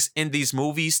good things in these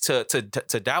movies to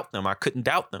doubt them. I couldn't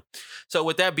doubt them. So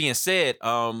with that being said,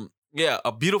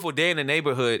 A Beautiful Day in the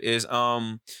Neighborhood is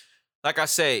like I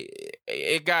say,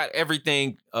 it got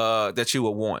everything that you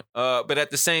would want. But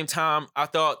at the same time, I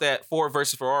thought that Ford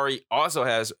versus Ferrari also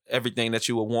has everything that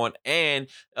you would want, and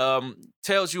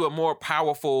tells you a more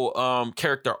powerful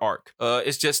character arc.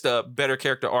 It's just a better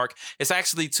character arc. It's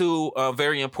actually two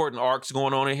very important arcs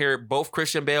going on in here. Both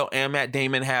Christian Bale and Matt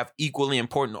Damon have equally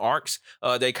important arcs.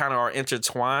 They kind of are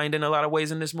intertwined in a lot of ways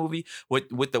in this movie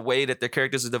with the way that their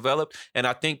characters are developed. And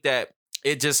I think that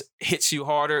it just hits you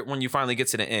harder when you finally get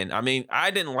to the end. I mean,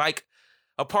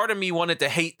 a part of me wanted to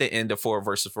hate the end of Ford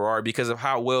versus Ferrari because of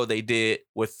how well they did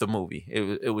with the movie.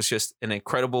 It was just an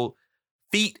incredible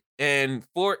feat. And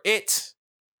for it,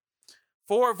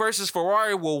 Ford versus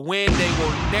Ferrari will win. They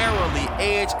will narrowly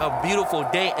edge A Beautiful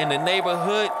Day in the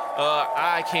Neighborhood.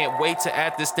 I can't wait to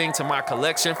add this thing to my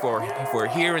collection for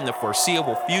here in the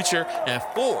foreseeable future. And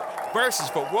Ford versus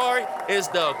Ferrari is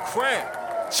the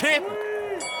crown champion.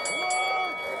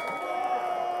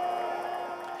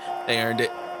 They earned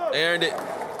it.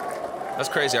 That's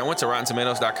crazy. I went to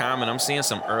RottenTomatoes.com and I'm seeing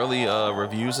some early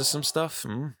reviews of some stuff.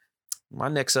 My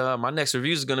next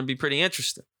review is going to be pretty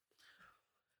interesting.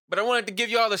 But I wanted to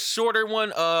give you all a shorter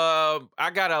one.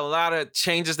 I got a lot of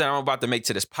changes that I'm about to make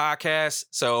to this podcast.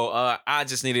 So I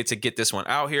just needed to get this one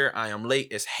out here. I am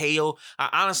late as hell. I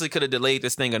honestly could have delayed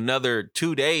this thing another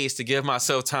 2 days to give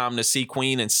myself time to see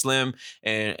Queen and Slim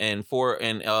and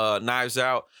Knives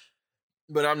Out.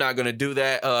 But I'm not going to do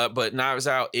that. But Knives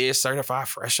Out is certified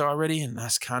fresh already, and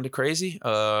that's kind of crazy.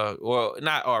 Well,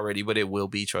 not already, but it will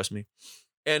be, trust me.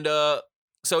 And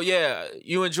so, yeah,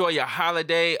 you enjoy your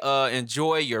holiday.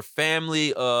 Enjoy your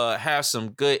family. Have some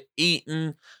good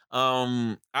eating.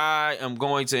 I am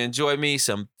going to enjoy me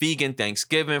some vegan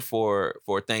Thanksgiving for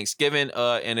Thanksgiving.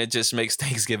 And it just makes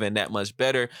Thanksgiving that much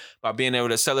better by being able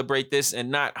to celebrate this and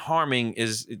not doing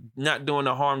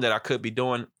the harm that I could be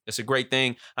doing. It's a great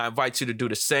thing. I invite you to do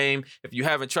the same. If you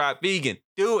haven't tried vegan,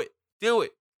 do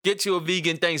it. Get you a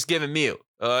vegan Thanksgiving meal.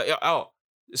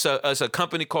 It's a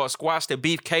company called Squash the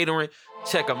Beef Catering.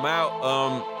 Check them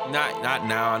out. Not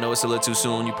now. I know it's a little too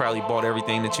soon. You probably bought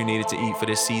everything that you needed to eat for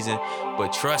this season.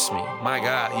 But trust me, my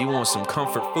God, you want some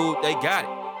comfort food? They got it.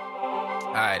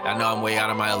 All right, I know I'm way out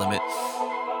of my element.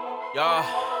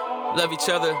 Y'all, love each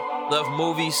other, love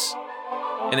movies.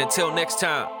 And until next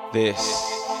time, This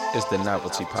is the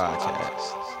Novelty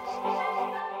Podcast.